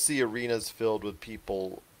 you won't see arenas filled with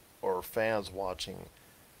people or fans watching,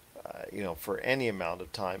 for any amount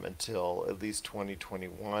of time until at least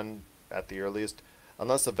 2021 at the earliest,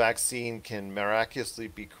 unless a vaccine can miraculously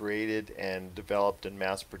be created and developed and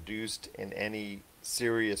mass produced in any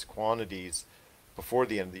serious quantities before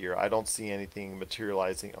the end of the year. I don't see anything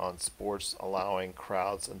materializing on sports allowing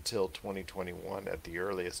crowds until 2021 at the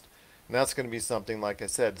earliest. And that's going to be something, like I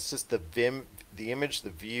said, it's just the image, the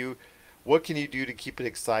view. What can you do to keep it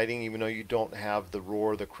exciting, even though you don't have the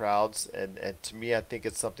roar of the crowds? And to me, I think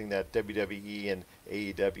it's something that WWE and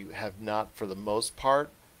AEW have not, for the most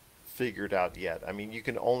part, figured out yet. I mean, you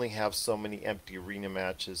can only have so many empty arena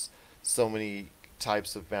matches, so many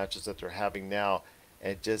types of matches that they're having now,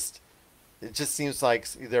 and it just seems like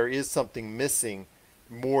there is something missing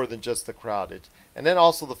more than just the crowd. And then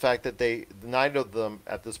also the fact that neither of them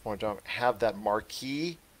at this point don't have that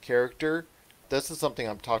marquee character. This is something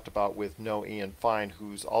I've talked about with Ian Fine,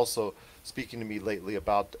 who's also speaking to me lately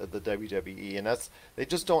about the WWE, and they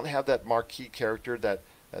just don't have that marquee character, that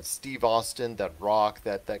Steve Austin, that Rock,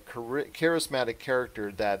 that charismatic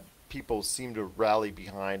character that people seem to rally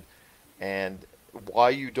behind. And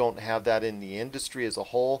why you don't have that in the industry as a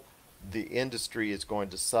whole, the industry is going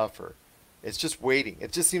to suffer. It's just waiting.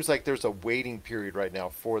 It just seems like there's a waiting period right now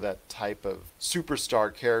for that type of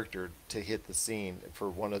superstar character to hit the scene for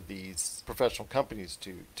one of these professional companies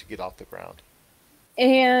to get off the ground.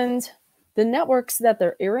 And the networks that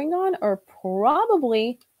they're airing on are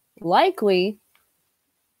likely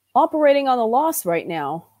operating on a loss right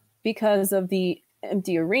now because of the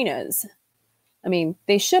empty arenas. I mean,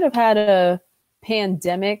 they should have had a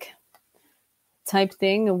pandemic type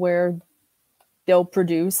thing where they'll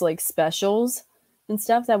produce like specials and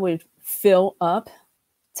stuff that would fill up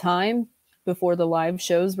time before the live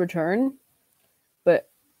shows return. But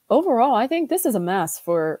overall, I think this is a mess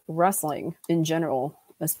for wrestling in general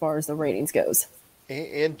as far as the ratings goes.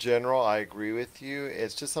 In general, I agree with you.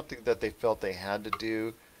 It's just something that they felt they had to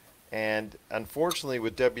do. And unfortunately,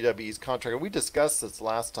 with WWE's contract, and we discussed this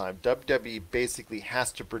last time, WWE basically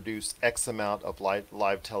has to produce X amount of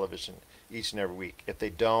live television each and every week. If they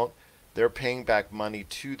don't, they're paying back money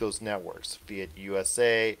to those networks, be it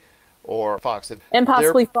USA or Fox. And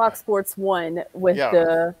possibly Fox Sports 1 with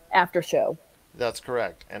the after show. That's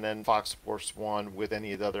correct. And then Fox Sports 1 with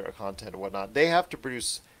any of the other content and whatnot. They have to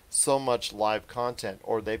produce so much live content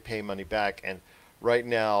or they pay money back. And right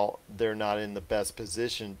now, they're not in the best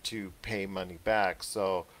position to pay money back.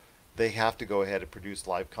 So they have to go ahead and produce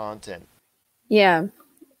live content. Yeah.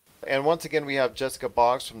 And once again, we have Jessica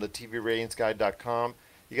Boggs from the TVRatingsGuide.com.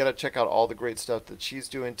 You got to check out all the great stuff that she's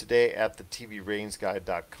doing today at the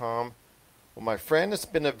TVRatingsGuide.com. Well, my friend, it's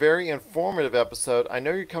been a very informative episode. I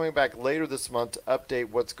know you're coming back later this month to update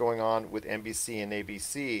what's going on with NBC and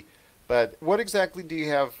ABC, but what exactly do you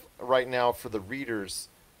have right now for the readers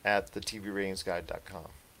at the TVRatingsGuide.com?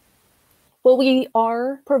 Well, we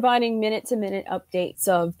are providing minute-to-minute updates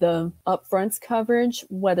of the upfronts coverage,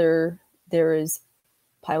 whether there is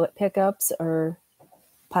pilot pickups or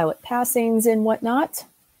pilot passings and whatnot.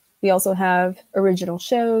 We also have original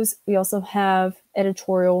shows. We also have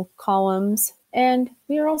editorial columns. And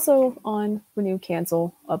we are also on renew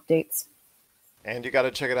cancel updates. And you got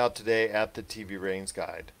to check it out today at the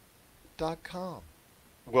TVRatingsGuide.com.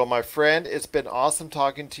 Well, my friend, it's been awesome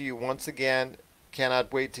talking to you once again.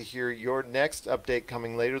 Cannot wait to hear your next update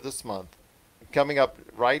coming later this month. Coming up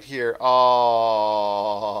right here.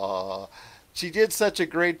 Oh, she did such a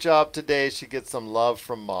great job today. She gets some love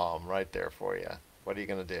from Mom right there for you. What are you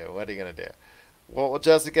going to do? What are you going to do? Well,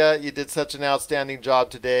 Jessica, you did such an outstanding job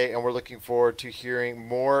today, and we're looking forward to hearing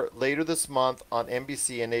more later this month on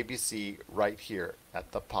NBC and ABC right here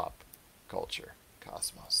at the Pop Culture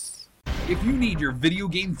Cosmos. If you need your video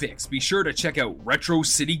game fix, be sure to check out Retro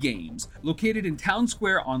City Games. Located in Town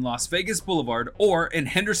Square on Las Vegas Boulevard or in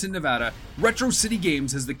Henderson, Nevada, Retro City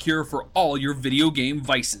Games has the cure for all your video game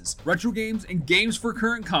vices. Retro games and games for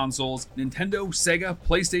current consoles, Nintendo, Sega,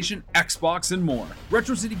 PlayStation, Xbox, and more.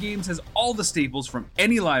 Retro City Games has all the staples from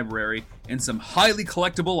any library and some highly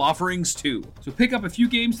collectible offerings too. So pick up a few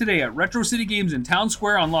games today at Retro City Games in Town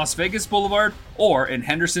Square on Las Vegas Boulevard or in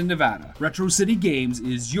Henderson, Nevada. Retro City Games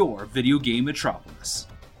is your video game metropolis.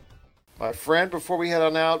 My friend, before we head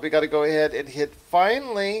on out, we got to go ahead and hit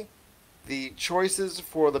finally the choices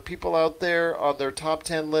for the people out there on their top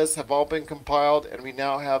 10 lists have all been compiled, and we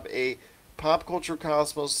now have a Pop Culture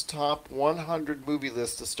Cosmos top 100 movie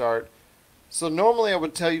list to start. So normally I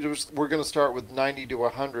would tell you we're going to start with 90 to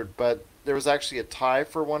 100, but there was actually a tie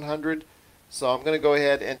for 100. So I'm going to go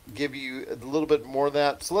ahead and give you a little bit more of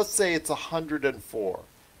that. So let's say it's 104.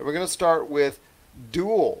 And we're going to start with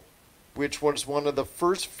Duel, which was one of the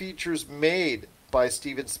first features made by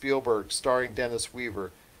Steven Spielberg, starring Dennis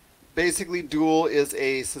Weaver. Basically, Duel is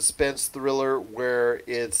a suspense thriller where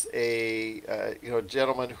it's a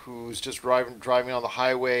gentleman who's just driving on the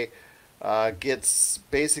highway, gets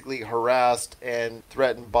basically harassed and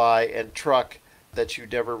threatened by a truck that you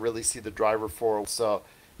never really see the driver for. So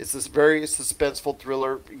it's this very suspenseful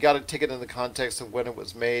thriller. You got to take it in the context of when it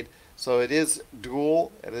was made. So it is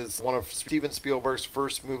Duel. It is one of Steven Spielberg's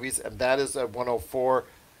first movies, and that is at 104.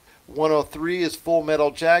 103 is Full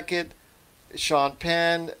Metal Jacket. Sean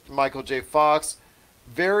Penn, Michael J. Fox.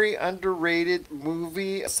 Very underrated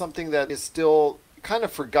movie, something that is still kind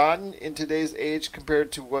of forgotten in today's age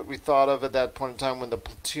compared to what we thought of at that point in time when the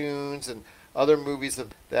Platoons and other movies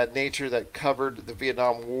of that nature that covered the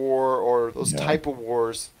Vietnam War or those type of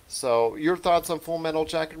wars. So your thoughts on Full Metal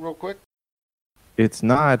Jacket real quick? It's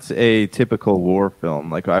not a typical war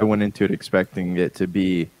film. Like, I went into it expecting it to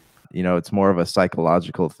be, it's more of a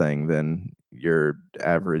psychological thing than your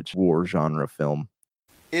average war genre film.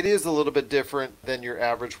 It is a little bit different than your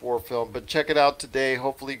average war film, but check it out today.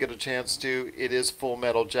 Hopefully you get a chance to. It is Full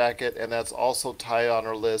Metal Jacket, and that's also tied on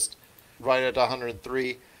our list right at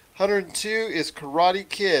 103. 102 is Karate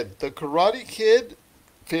Kid. The Karate Kid,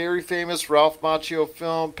 very famous Ralph Macchio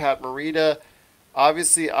film, Pat Morita.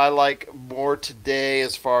 Obviously, I like more today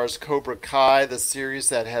as far as Cobra Kai, the series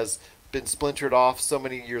that has been splintered off so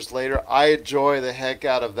many years later. I enjoy the heck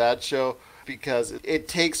out of that show because it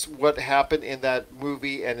takes what happened in that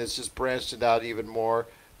movie and it's just branched it out even more.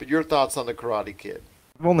 But your thoughts on the Karate Kid?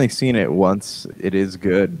 I've only seen it once. It is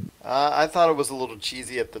good. I thought it was a little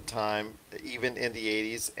cheesy at the time, even in the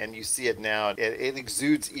 80s, and you see it now. It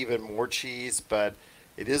exudes even more cheese, but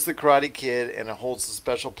it is the Karate Kid, and it holds a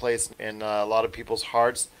special place in a lot of people's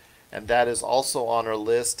hearts, and that is also on our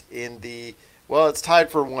list in the, well, it's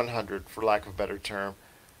tied for 100, for lack of a better term.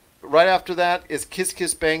 Right after that is Kiss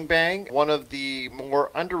Kiss Bang Bang, one of the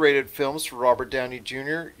more underrated films for Robert Downey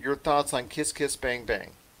Jr. Your thoughts on Kiss Kiss Bang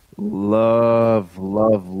Bang? Love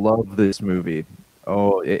this movie.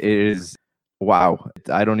 Oh, it is. Wow.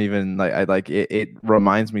 I don't even like it. It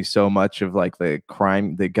reminds me so much of like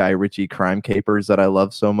the Guy Ritchie crime capers that I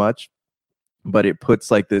love so much, but it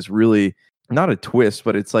puts like this really, not a twist,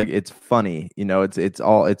 but it's like, it's funny,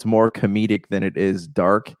 it's more comedic than it is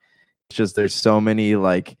dark. It's just, there's so many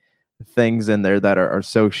like things in there that are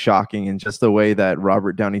so shocking, and just the way that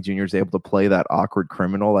Robert Downey Jr. is able to play that awkward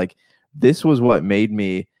criminal. Like, this was what made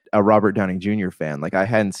me a Robert Downey Jr. fan. Like, I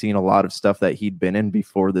hadn't seen a lot of stuff that he'd been in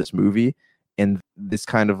before this movie, and this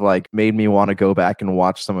kind of like made me want to go back and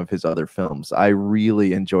watch some of his other films. I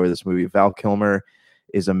really enjoy this movie. Val Kilmer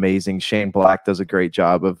is amazing. Shane Black does a great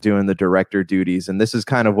job of doing the director duties, and this is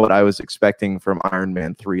kind of what I was expecting from Iron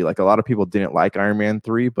Man 3. Like, a lot of people didn't like Iron Man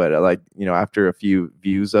 3, but after a few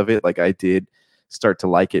views of it, like, I did start to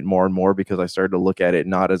like it more and more, because I started to look at it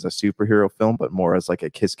not as a superhero film, but more as like a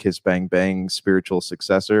Kiss Kiss Bang Bang spiritual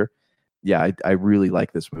successor. Yeah, I really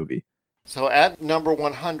like this movie. So at number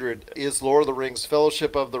 100 is Lord of the Rings,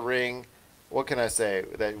 Fellowship of the Ring. What can I say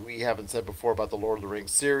that we haven't said before about the Lord of the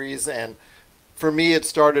Rings series? And for me, it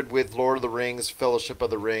started with Lord of the Rings, Fellowship of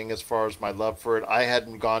the Ring, as far as my love for it. I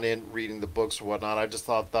hadn't gone in reading the books or whatnot. I just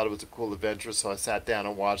thought it was a cool adventure, so I sat down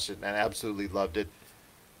and watched it and absolutely loved it.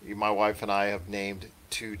 My wife and I have named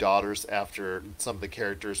two daughters after some of the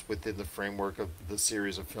characters within the framework of the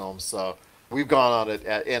series of films. So we've gone on it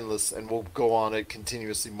at endless, and we'll go on it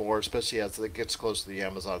continuously more, especially as it gets close to the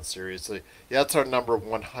Amazon series. So yeah, that's our number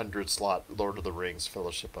 100 slot, Lord of the Rings,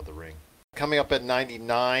 Fellowship of the Ring. Coming up at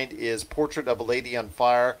 99 is Portrait of a Lady on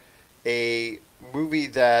Fire, a movie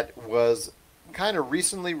that was kind of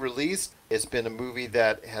recently released. It's been a movie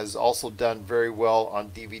that has also done very well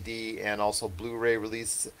on DVD and also Blu-ray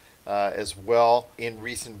release as well in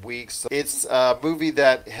recent weeks. It's a movie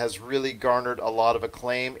that has really garnered a lot of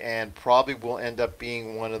acclaim and probably will end up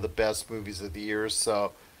being one of the best movies of the year.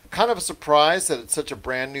 So kind of a surprise that it's such a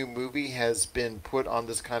brand new movie has been put on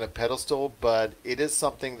this kind of pedestal, but it is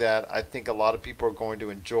something that I think a lot of people are going to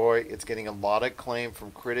enjoy. It's getting a lot of acclaim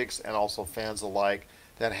from critics and also fans alike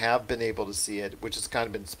that have been able to see it, which has kind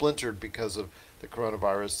of been splintered because of the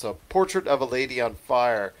coronavirus. So Portrait of a Lady on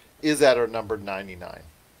Fire is at our number 99.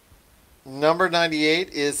 Number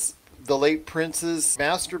 98 is the late Prince's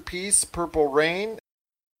masterpiece, Purple Rain.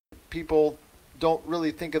 People don't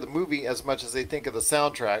really think of the movie as much as they think of the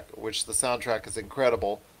soundtrack, which the soundtrack is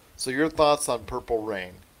incredible. So your thoughts on Purple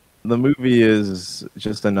Rain? The movie is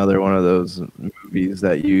just another one of those movies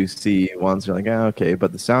that you see once, you're like, oh, okay,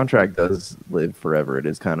 but the soundtrack does live forever. It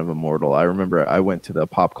is kind of immortal. I remember I went to the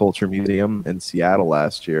Pop Culture Museum in Seattle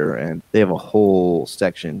last year, and they have a whole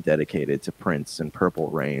section dedicated to Prince and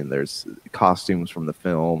Purple Rain. There's costumes from the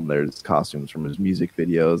film, there's costumes from his music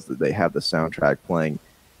videos, that they have the soundtrack playing.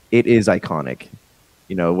 It is iconic.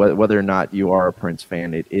 You know, whether or not you are a Prince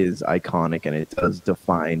fan, it is iconic, and it does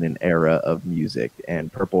define an era of music.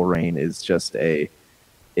 And Purple Rain is just it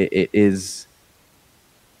is,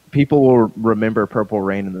 people will remember Purple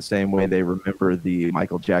Rain in the same way they remember the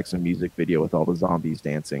Michael Jackson music video with all the zombies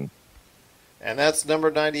dancing. And that's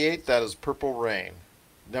number 98. That is Purple Rain.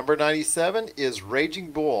 Number 97 is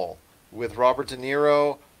Raging Bull with Robert De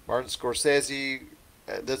Niro, Martin Scorsese.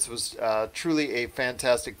 This was truly a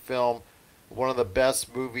fantastic film. One of the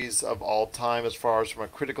best movies of all time as far as from a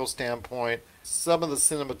critical standpoint. Some of the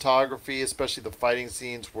cinematography, especially the fighting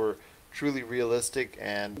scenes, were truly realistic.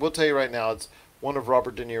 And we'll tell you right now, it's one of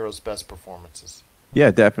Robert De Niro's best performances.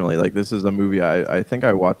 Yeah, definitely. Like, this is a movie I think I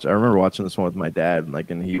remember watching this one with my dad,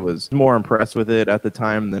 and he was more impressed with it at the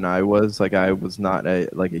time than I was. Like, I was not a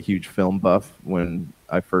huge film buff when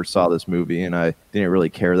I first saw this movie, and I didn't really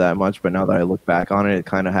care that much. But now that I look back on it, it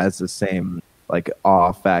kind of has the same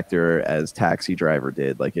awe factor as Taxi Driver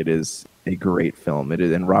did. Like, it is a great film. It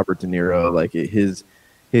is, and Robert De Niro,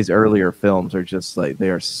 his earlier films are just they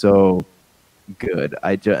are so good.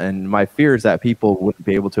 And my fear is that people wouldn't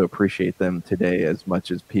be able to appreciate them today as much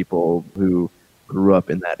as people who grew up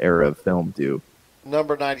in that era of film do.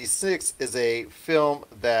 Number 96 is a film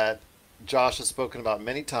that Josh has spoken about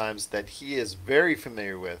many times that he is very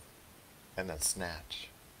familiar with, and that's Snatch.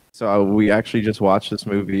 So we actually just watched this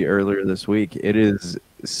movie earlier this week. It is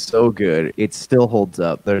so good. It still holds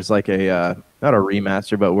up. There's not a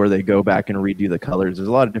remaster, but where they go back and redo the colors. There's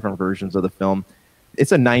a lot of different versions of the film.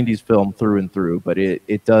 It's a 90s film through and through, but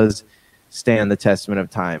it does stand the testament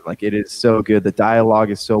of time. It is so good. The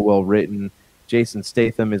dialogue is so well written. Jason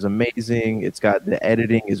Statham is amazing. It's got the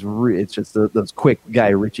editing it's just those quick Guy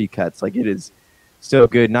Ritchie cuts. It is so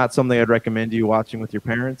good. Not something I'd recommend you watching with your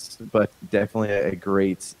parents, but definitely a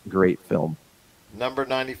great, great film. Number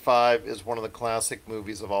 95 is one of the classic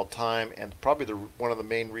movies of all time, and probably one of the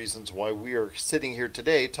main reasons why we are sitting here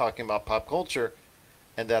today talking about pop culture,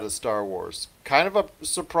 and that is Star Wars. Kind of a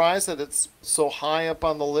surprise that it's so high up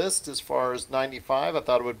on the list as far as 95. I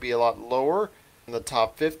thought it would be a lot lower in the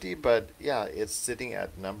top 50, but yeah, it's sitting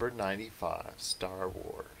at number 95, Star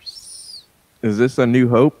Wars. Is this A New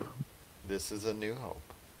Hope? This is A New Hope.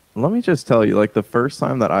 Let me just tell you, the first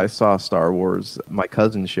time that I saw Star Wars, my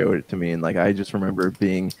cousin showed it to me, and I just remember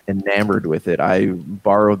being enamored with it. I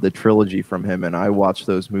borrowed the trilogy from him, and I watched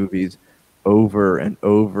those movies over and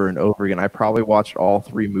over and over again. I probably watched all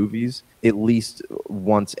 3 movies at least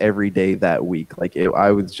once every day that week.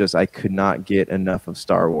 I could not get enough of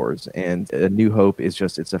Star Wars, and A New Hope is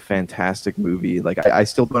it's a fantastic movie. I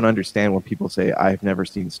still don't understand when people say I've never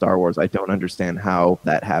seen Star Wars. I don't understand how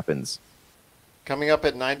that happens. Coming up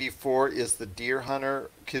at 94 is The Deer Hunter,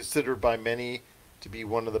 considered by many to be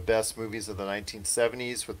one of the best movies of the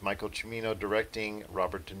 1970s, with Michael Cimino directing,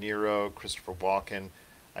 Robert De Niro, Christopher Walken.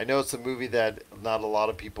 I know it's a movie that not a lot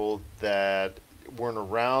of people that weren't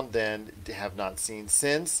around then have not seen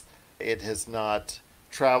since. It has not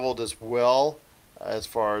traveled as well as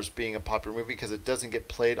far as being a popular movie because it doesn't get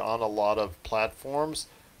played on a lot of platforms,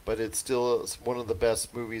 but it's still one of the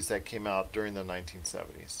best movies that came out during the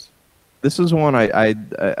 1970s. This is one I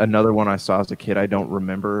another one I saw as a kid. I don't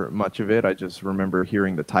remember much of it. I just remember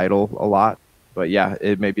hearing the title a lot. But yeah,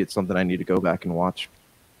 maybe it's something I need to go back and watch.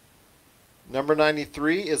 Number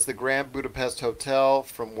 93 is the Grand Budapest Hotel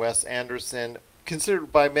from Wes Anderson,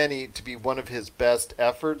 considered by many to be one of his best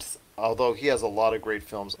efforts, although he has a lot of great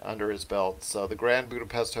films under his belt. So the Grand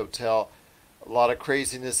Budapest Hotel, a lot of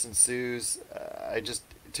craziness ensues.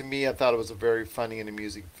 To me, I thought it was a very funny and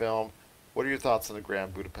amusing film. What are your thoughts on the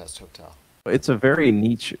Grand Budapest Hotel? It's a very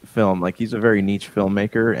niche film. Like, he's a very niche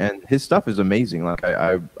filmmaker, and his stuff is amazing. Like,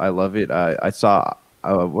 I love it. I saw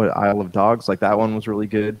what Isle of Dogs. Like, that one was really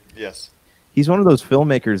good. Yes. He's one of those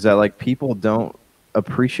filmmakers that like people don't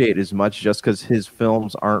appreciate as much just because his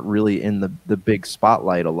films aren't really in the big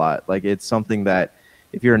spotlight a lot. Like, it's something that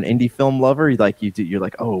if you're an indie film lover, you're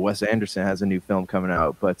like, oh, Wes Anderson has a new film coming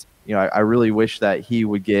out. But you know, I really wish that he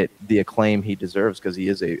would get the acclaim he deserves, because he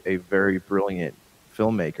is a very brilliant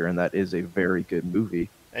filmmaker, and that is a very good movie.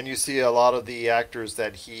 And you see a lot of the actors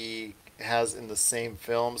that he has in the same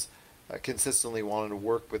films consistently wanting to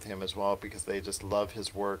work with him as well, because they just love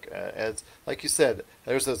his work. As like you said,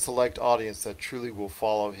 there's a select audience that truly will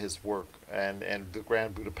follow his work, and the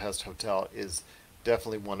Grand Budapest Hotel is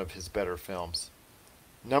definitely one of his better films.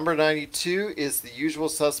 Number 92 is The Usual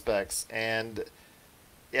Suspects, and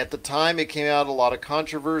at the time it came out, a lot of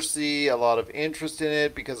controversy, a lot of interest in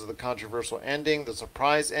it because of the controversial ending, the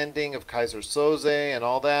surprise ending of Kaiser Soze and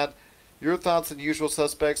all that. Your thoughts on Usual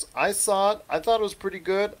Suspects? I saw it. I thought it was pretty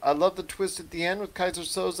good. I love the twist at the end with Kaiser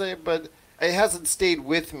Soze, but it hasn't stayed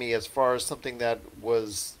with me as far as something that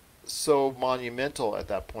was so monumental at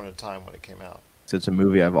that point in time when it came out. It's a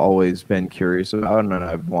movie I've always been curious about, and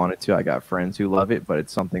I've wanted to. I got friends who love it, but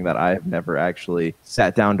it's something that I have never actually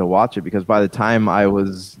sat down to watch it, because by the time I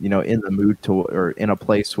was, in the mood to, or in a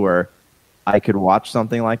place where I could watch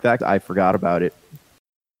something like that, I forgot about it.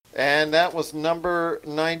 And that was number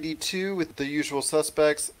 92 with The Usual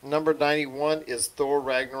Suspects. Number 91 is Thor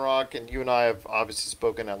Ragnarok, and you and I have obviously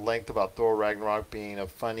spoken at length about Thor Ragnarok being a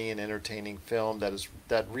funny and entertaining film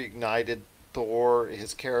that reignited Thor,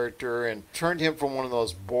 his character, and turned him from one of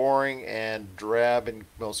those boring and drab and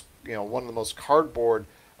one of the most cardboard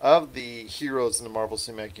of the heroes in the Marvel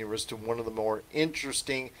Cinematic Universe to one of the more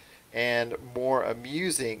interesting and more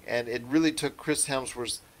amusing. And it really took Chris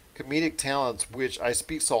Hemsworth's comedic talents, which I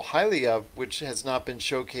speak so highly of, which has not been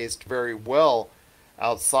showcased very well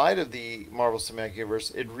outside of the Marvel Cinematic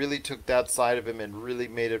Universe. It really took that side of him and really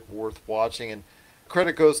made it worth watching. And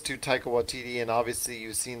credit goes to Taika Waititi, and obviously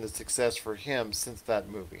you've seen the success for him since that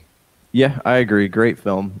movie. Yeah, I agree. Great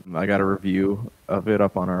film. I got a review of it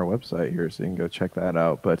up on our website here, so you can go check that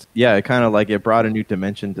out. But yeah, it kind of it brought a new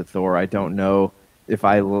dimension to Thor. I don't know if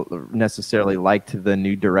I necessarily liked the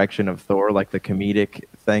new direction of Thor, like the comedic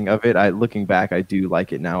thing of it. Looking back, I do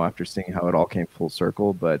like it now after seeing how it all came full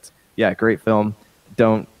circle. But yeah, great film.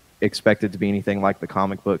 Don't expect it to be anything like the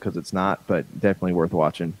comic book, because it's not, but definitely worth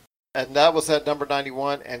watching. And that was at number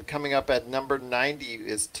 91. And coming up at number 90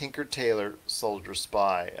 is Tinker Tailor Soldier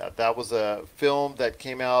Spy. That was a film that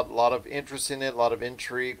came out, a lot of interest in it, a lot of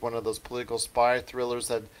intrigue, one of those political spy thrillers.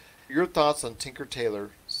 Your thoughts on Tinker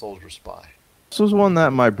Tailor Soldier Spy? This was one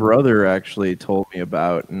that my brother actually told me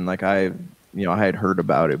about, and I had heard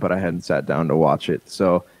about it, but I hadn't sat down to watch it.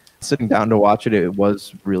 So sitting down to watch it, it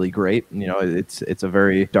was really great. It's a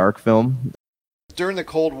very dark film. During the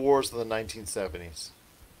Cold Wars of the 1970s.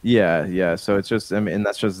 Yeah. So it's just,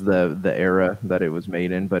 that's just the era that it was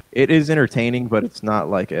made in. But it is entertaining, but it's not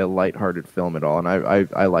like a lighthearted film at all. And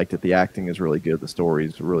I liked it. The acting is really good. The story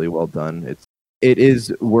is really well done. It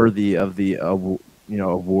is worthy of the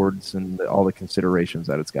awards and all the considerations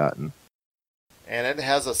that it's gotten. And it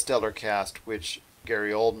has a stellar cast, which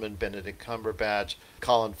Gary Oldman, Benedict Cumberbatch,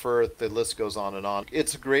 Colin Firth, the list goes on and on.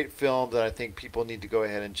 It's a great film that I think people need to go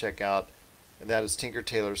ahead and check out, and that is Tinker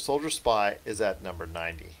Tailor Soldier Spy is at number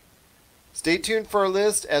 90. Stay tuned for our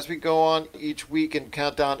list as we go on each week and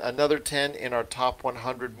count down another 10 in our top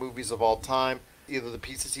 100 movies of all time, either the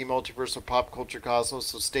PCC Multiverse or Pop Culture Cosmos,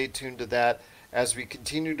 so stay tuned to that as we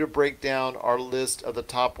continue to break down our list of the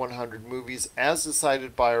top 100 movies as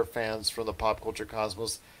decided by our fans from the Pop Culture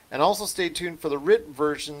Cosmos. And also stay tuned for the written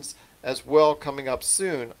versions as well, coming up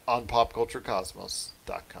soon on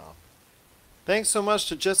popculturecosmos.com. Thanks so much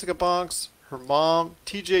to Jessica Bonks, her mom,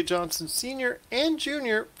 TJ Johnson Sr. and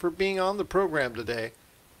Jr. for being on the program today.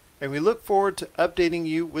 And we look forward to updating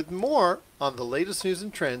you with more on the latest news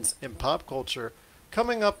and trends in pop culture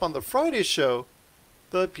coming up on the Friday show,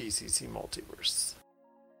 the PCC Multiverse.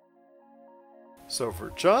 So for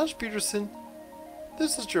Josh Peterson,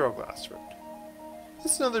 this is Gerald Glassford.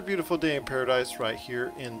 It's another beautiful day in paradise right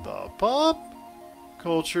here in the Pop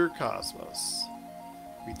Culture Cosmos.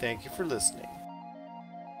 We thank you for listening.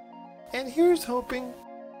 And here's hoping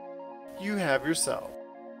you have yourself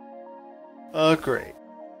a great